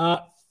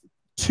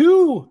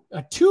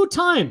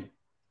 Two-time,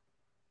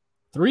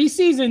 3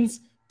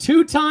 seasons,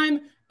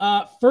 2-time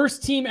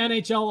first team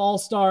NHL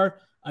All-Star,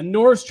 a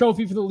Norris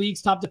Trophy for the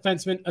league's top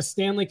defenseman, a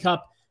Stanley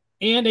Cup,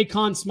 and a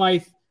Conn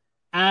Smythe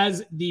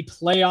as the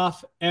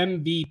playoff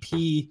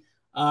MVP.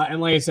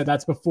 And like I said,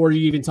 that's before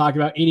you even talk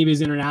about any of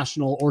his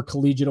international or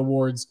collegiate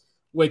awards,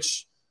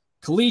 which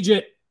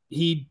collegiate,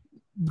 he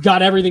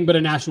got everything but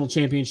a national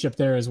championship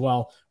there as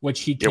well, which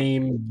he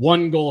came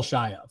 1 goal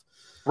shy of.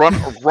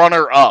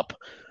 Runner-up,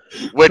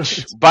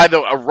 which, by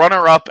the way, a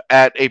runner-up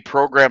at a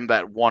program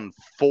that won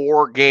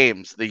 4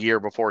 games the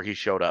year before he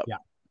showed up.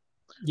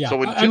 Yeah.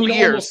 So in 2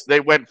 years, they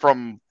went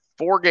from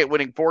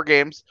winning 4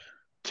 games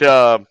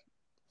to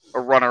a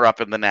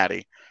runner-up in the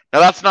Natty. Now,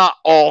 that's not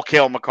all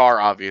Cale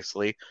Makar,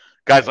 obviously.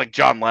 Guys like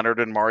John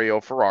Leonard and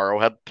Mario Ferraro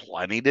had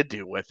plenty to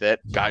do with it.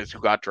 Guys who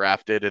got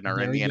drafted and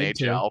are in the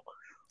NHL.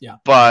 Yeah.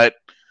 But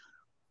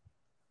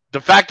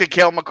the fact that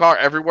Cale Makar,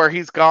 everywhere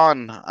he's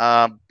gone,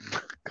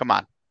 come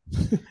on.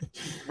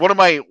 One of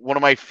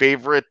my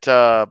favorite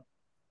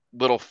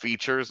little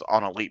features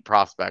on Elite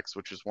Prospects,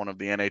 which is one of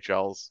the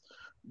NHL's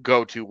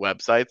go-to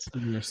websites.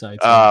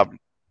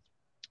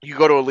 You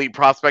go to Elite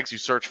Prospects, you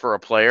search for a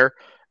player,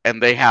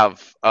 and they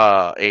have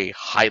a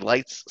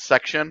highlights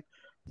section,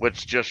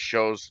 which just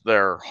shows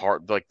their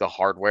the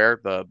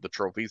hardware, the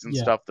trophies and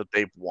stuff that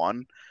they've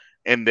won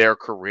in their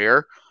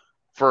career.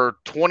 For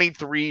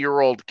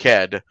 23-year-old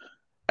kid,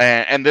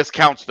 and this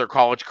counts their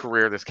college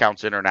career, this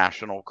counts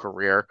international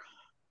career.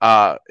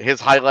 His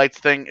highlights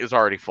thing is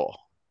already full.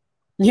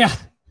 Yeah.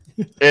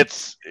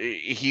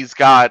 He's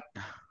got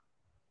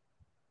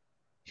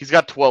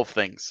 12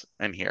 things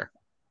in here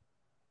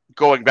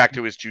going back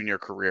to his junior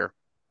career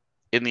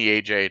in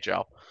the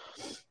AJHL.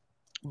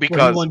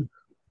 Because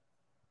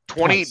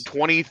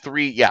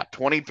 23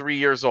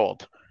 years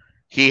old.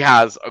 He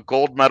has a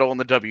gold medal in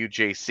the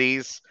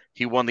WJCs.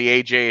 He won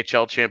the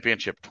AJHL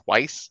championship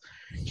twice.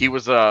 He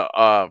was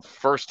a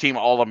first team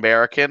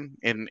All-American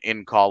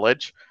in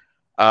college.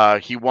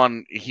 UMass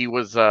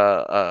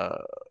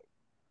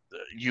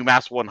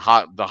won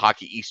the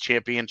Hockey East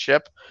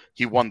Championship.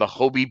 He won the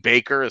Hobey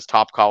Baker as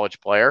top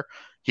college player.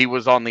 He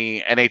was on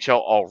the NHL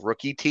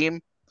All-Rookie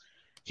team.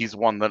 He's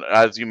won,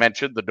 as you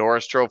mentioned, the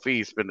Norris Trophy.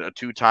 He's been a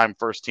 2-time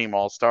first-team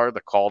All-Star,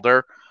 the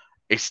Calder,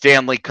 a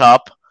Stanley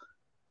Cup,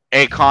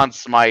 a Conn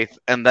Smythe,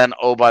 and then,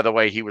 oh, by the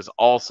way, he was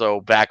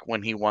also, back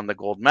when he won the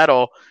gold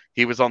medal,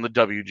 he was on the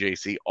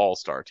WJC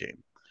All-Star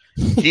team.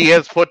 He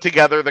has put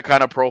together the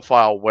kind of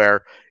profile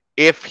where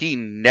if he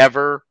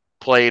never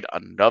played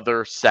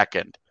another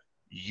second,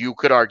 you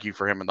could argue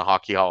for him in the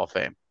Hockey Hall of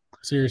Fame.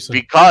 Seriously.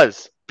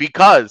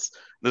 Because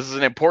this is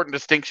an important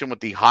distinction with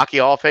the Hockey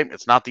Hall of Fame.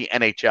 It's not the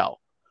NHL.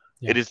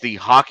 Yeah. It is the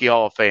Hockey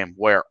Hall of Fame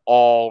where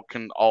all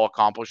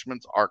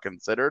accomplishments are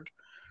considered.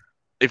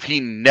 If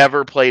he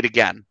never played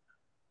again,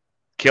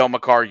 Cale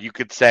Makar, you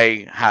could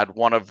say, had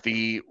one of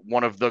the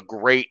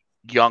great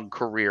young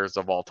careers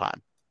of all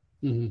time.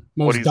 Mm-hmm.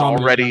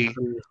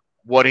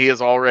 What he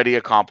has already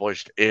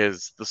accomplished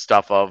is the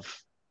stuff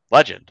of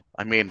legend.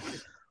 I mean,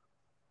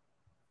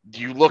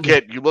 you look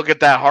at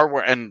that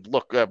hardware and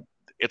look,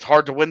 it's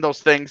hard to win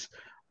those things.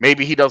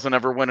 Maybe he doesn't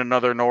ever win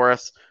another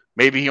Norris.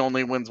 Maybe he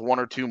only wins one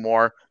or two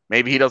more.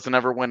 Maybe he doesn't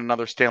ever win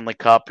another Stanley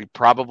Cup. He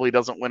probably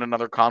doesn't win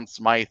another Conn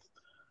Smythe,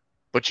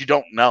 but you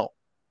don't know.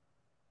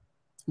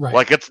 Right.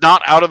 Like, it's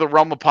not out of the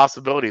realm of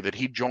possibility that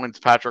he joins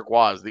Patrick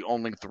Roy as the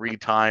only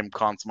 3-time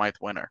Conn Smythe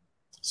winner.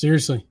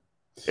 Seriously.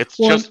 It's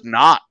just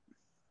not.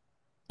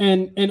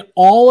 And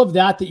all of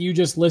that you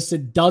just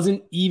listed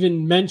doesn't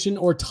even mention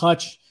or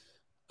touch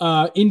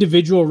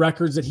individual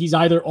records that he's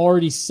either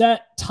already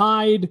set,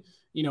 tied,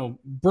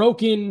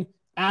 broken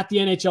at the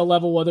NHL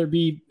level, whether it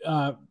be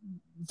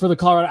for the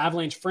Colorado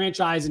Avalanche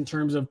franchise in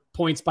terms of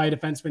points by a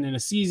defenseman in a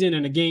season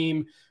and a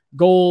game,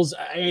 goals.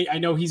 I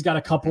know he's got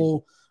a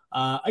couple,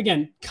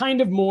 again,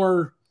 kind of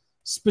more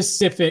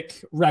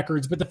specific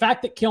records, but the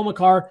fact that Cale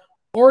Makar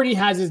already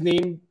has his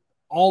name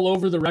all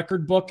over the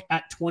record book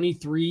at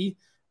 23,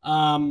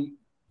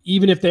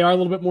 even if they are a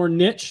little bit more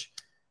niche,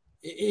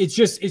 it's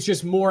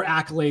just more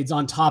accolades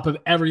on top of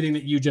everything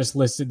that you just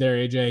listed there,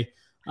 AJ.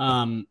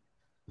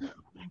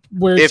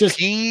 Where it's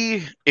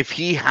if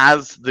he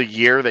has the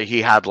year that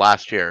he had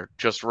last year,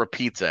 just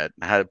repeats it,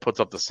 puts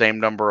up the same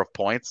number of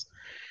points,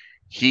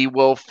 he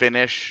will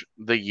finish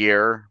the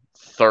year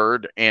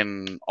third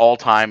in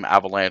all-time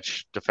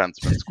Avalanche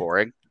defenseman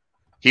scoring.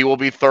 He will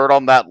be third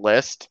on that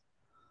list,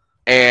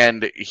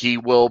 and he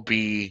will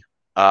be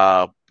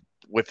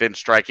within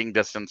striking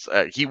distance.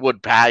 He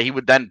would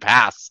then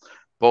pass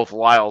both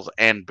Lyles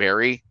and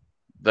Barrie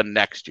the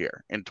next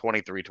year in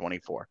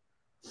 23-24.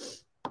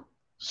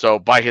 So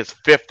by his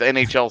fifth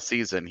NHL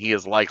season, he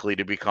is likely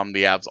to become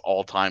the Avs'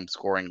 all-time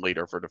scoring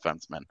leader for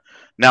defensemen.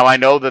 Now, I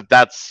know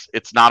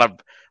it's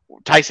not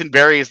Tyson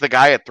Barrie is the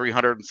guy at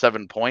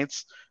 307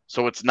 points,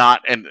 so it's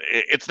not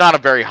a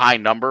very high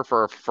number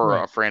for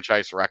right. a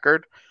franchise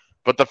record.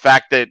 But the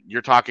fact that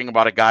you're talking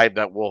about a guy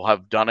that will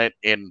have done it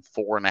in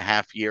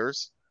 4.5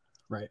 years,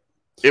 right?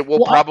 It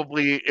will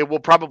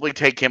probably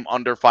take him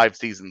under 5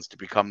 seasons to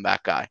become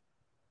that guy.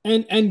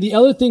 And the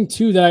other thing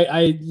too that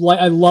I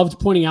loved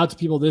pointing out to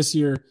people this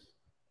year,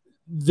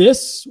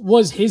 this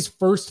was his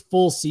first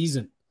full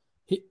season.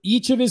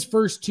 Each of his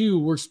first two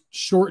were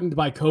shortened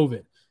by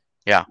COVID.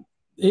 Yeah.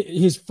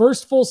 His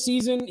first full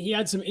season, he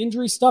had some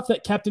injury stuff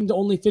that kept him to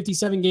only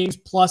 57 games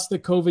plus the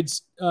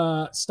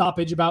COVID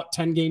stoppage, about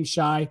 10 games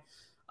shy.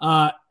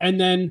 And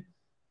then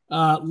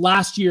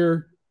last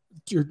year,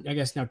 I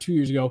guess now 2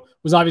 years ago,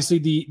 was obviously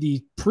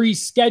the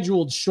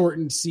pre-scheduled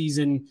shortened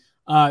season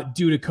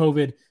due to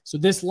COVID. So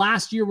this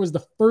last year was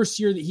the first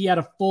year that he had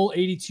a full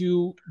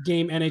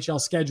 82-game NHL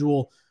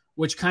schedule,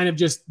 which kind of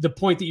just the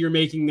point that you're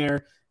making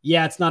there.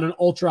 Yeah, it's not an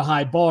ultra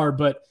high bar,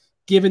 but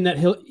given that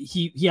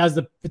he has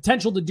the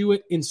potential to do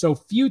it in so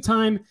few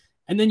time,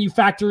 and then you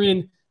factor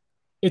in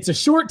it's a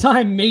short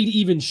time made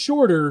even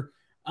shorter,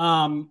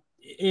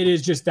 it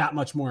is just that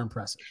much more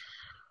impressive.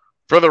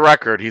 For the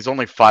record, he's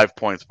only 5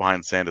 points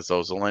behind Sandis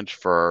Ozolinsh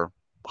for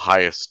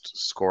highest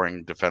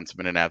scoring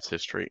defenseman in Avs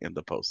history in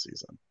the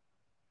postseason.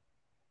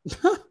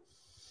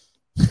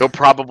 He'll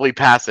probably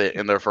pass it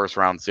in their first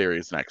round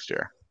series next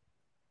year.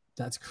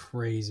 That's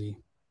crazy.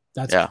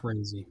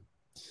 Crazy.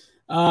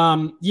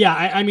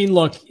 I mean,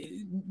 look,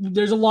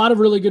 there's a lot of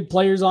really good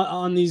players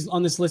on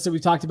this list that we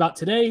talked about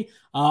today.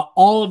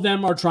 All of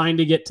them are trying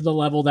to get to the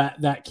level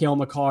that Cale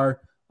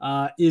Makar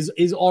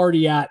is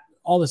already at,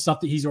 all the stuff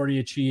that he's already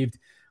achieved.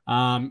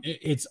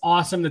 It's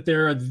awesome that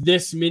there are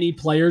this many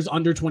players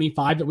under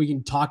 25 that we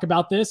can talk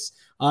about this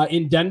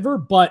in Denver,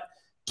 but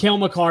Cale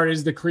Makar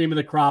is the cream of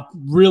the crop.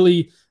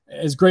 Really,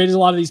 as great as a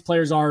lot of these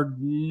players are,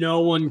 no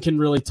one can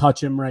really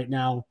touch him right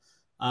now.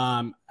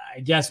 I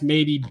guess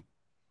maybe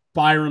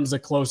Byram's the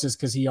closest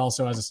because he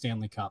also has a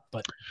Stanley Cup.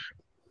 But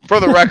for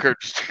the record,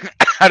 just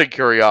out of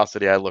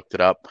curiosity, I looked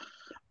it up.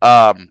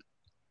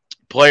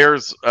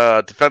 Players,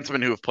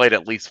 defensemen who have played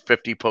at least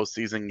 50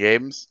 postseason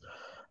games,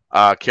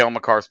 Cale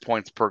Makar's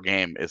points per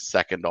game is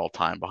second all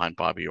time behind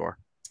Bobby Orr.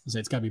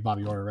 It's got to be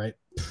Bobby Orr, right?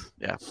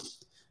 Yeah.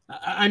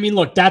 I mean,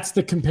 look, that's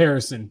the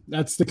comparison.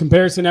 That's the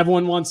comparison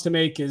everyone wants to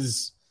make,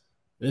 is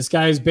this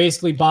guy is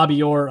basically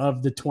Bobby Orr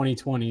of the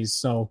 2020s.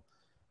 So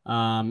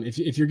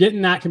if you're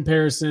getting that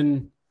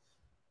comparison,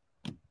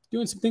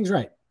 doing some things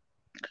right.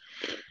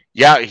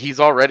 Yeah, he's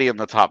already in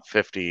the top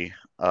 50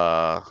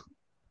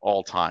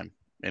 all time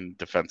in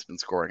defenseman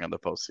scoring in the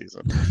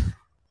postseason.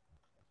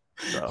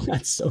 So.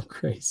 That's so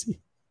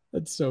crazy.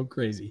 That's so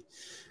crazy.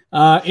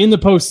 In the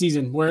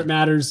postseason, where it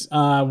matters,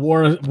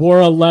 wore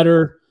a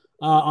letter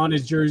on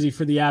his jersey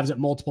for the Avs at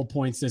multiple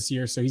points this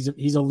year. So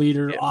he's a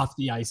leader off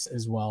the ice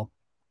as well.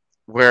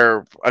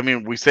 Where, I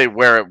mean, we say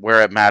where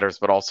it matters,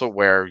 but also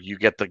where you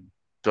get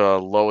the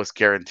lowest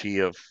guarantee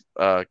of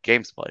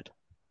games played.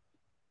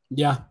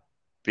 Yeah.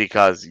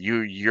 Because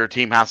your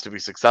team has to be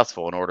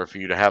successful in order for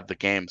you to have the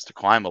games to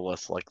climb a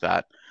list like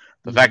that.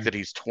 The fact that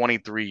he's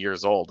 23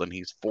 years old and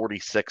he's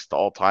 46th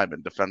all time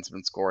in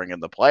defenseman scoring in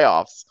the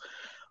playoffs,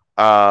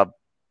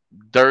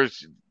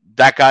 there's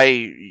that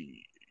guy.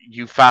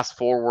 You fast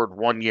forward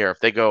 1 year, if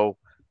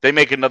they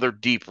make another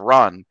deep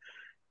run,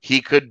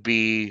 he could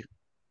be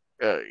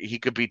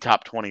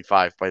top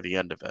 25 by the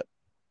end of it.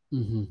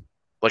 Mm-hmm.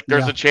 Like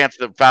there's a chance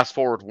that fast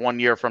forward 1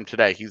 year from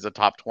today, he's a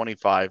top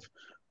 25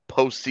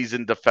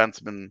 postseason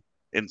defenseman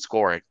in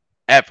scoring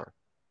ever.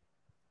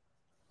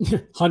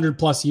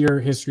 100+ year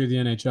history of the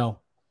NHL.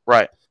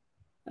 Right.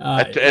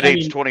 At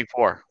age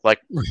 24. Like,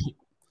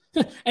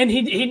 and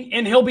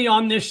he'll be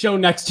on this show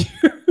next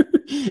year.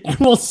 And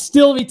we'll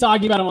still be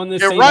talking about him on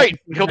this. You're right.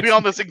 He'll be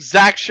on this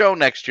exact show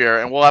next year,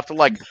 and we'll have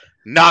to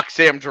knock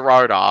Sam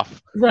Girard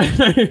off, right?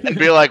 And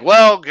be like,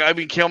 well, I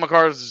mean, Cale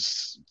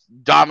Makar's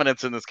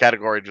dominance in this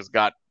category just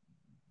got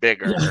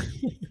bigger.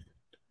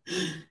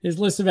 His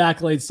list of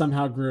accolades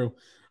somehow grew.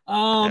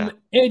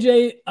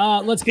 AJ,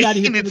 let's get out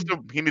of here.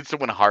 He needs to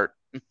win a Hart.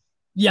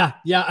 Yeah.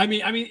 I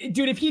mean,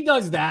 dude, if he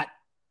does that,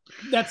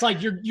 that's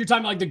like you're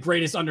talking about the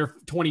greatest under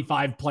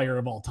 25 player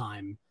of all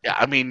time. Yeah,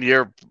 I mean,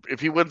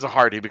 if he wins a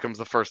Hart, he becomes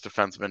the first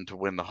defenseman to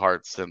win the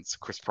Hart since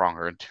Chris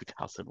Pronger in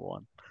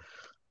 2001.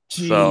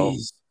 Jeez. So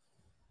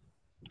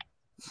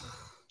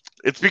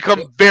it's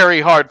become very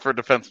hard for a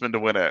defenseman to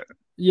win it.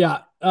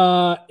 Yeah.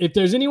 If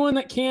there's anyone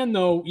that can,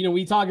 though,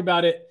 we talk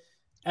about it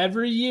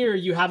every year.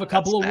 You have a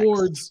couple of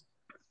awards.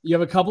 You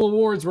have a couple of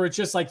awards where it's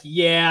just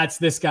it's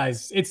this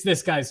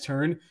guy's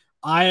turn.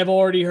 I have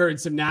already heard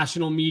some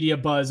national media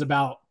buzz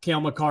about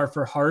Cale Makar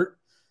for Hart.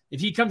 If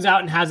he comes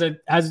out and has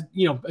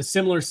a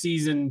similar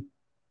season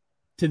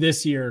to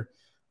this year,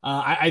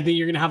 I think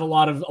you're going to have a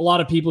lot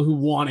of people who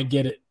want to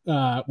get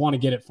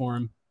it for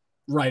him,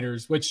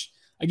 writers. Which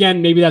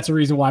again, maybe that's a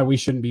reason why we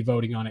shouldn't be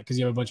voting on it, because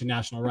you have a bunch of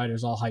national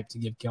writers all hyped to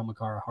give Cale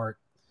Makar a Hart.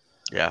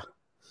 Yeah.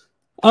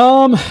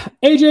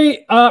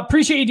 AJ,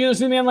 appreciate you doing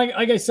this, man. Like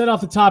I said off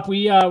the top,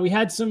 we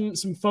had some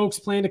folks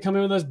plan to come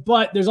in with us,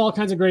 but there's all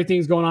kinds of great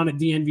things going on at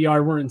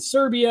DNVR. We're in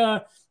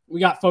Serbia. We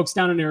got folks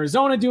down in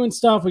Arizona doing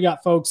stuff. We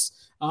got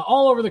folks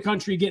all over the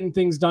country getting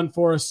things done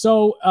for us.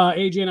 So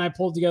AJ and I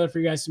pulled together for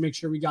you guys to make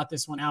sure we got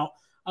this one out.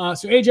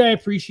 So AJ, I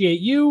appreciate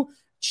you.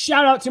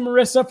 Shout out to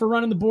Marissa for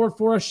running the board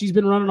for us. She's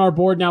been running our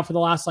board now for the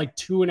last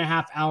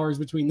 2.5 hours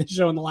between this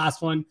show and the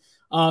last one.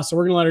 So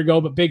we're going to let her go,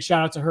 but big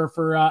shout out to her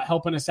for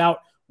helping us out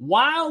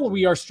while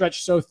we are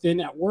stretched so thin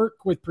at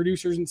work with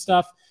producers and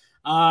stuff.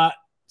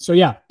 So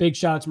yeah, big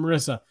shout out to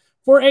Marissa.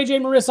 For AJ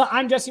and Marissa,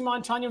 I'm Jesse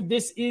Montano.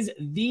 This is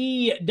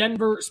the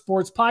Denver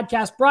Sports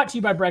Podcast, brought to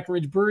you by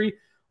Breckenridge Brewery.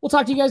 We'll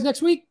talk to you guys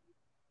next week.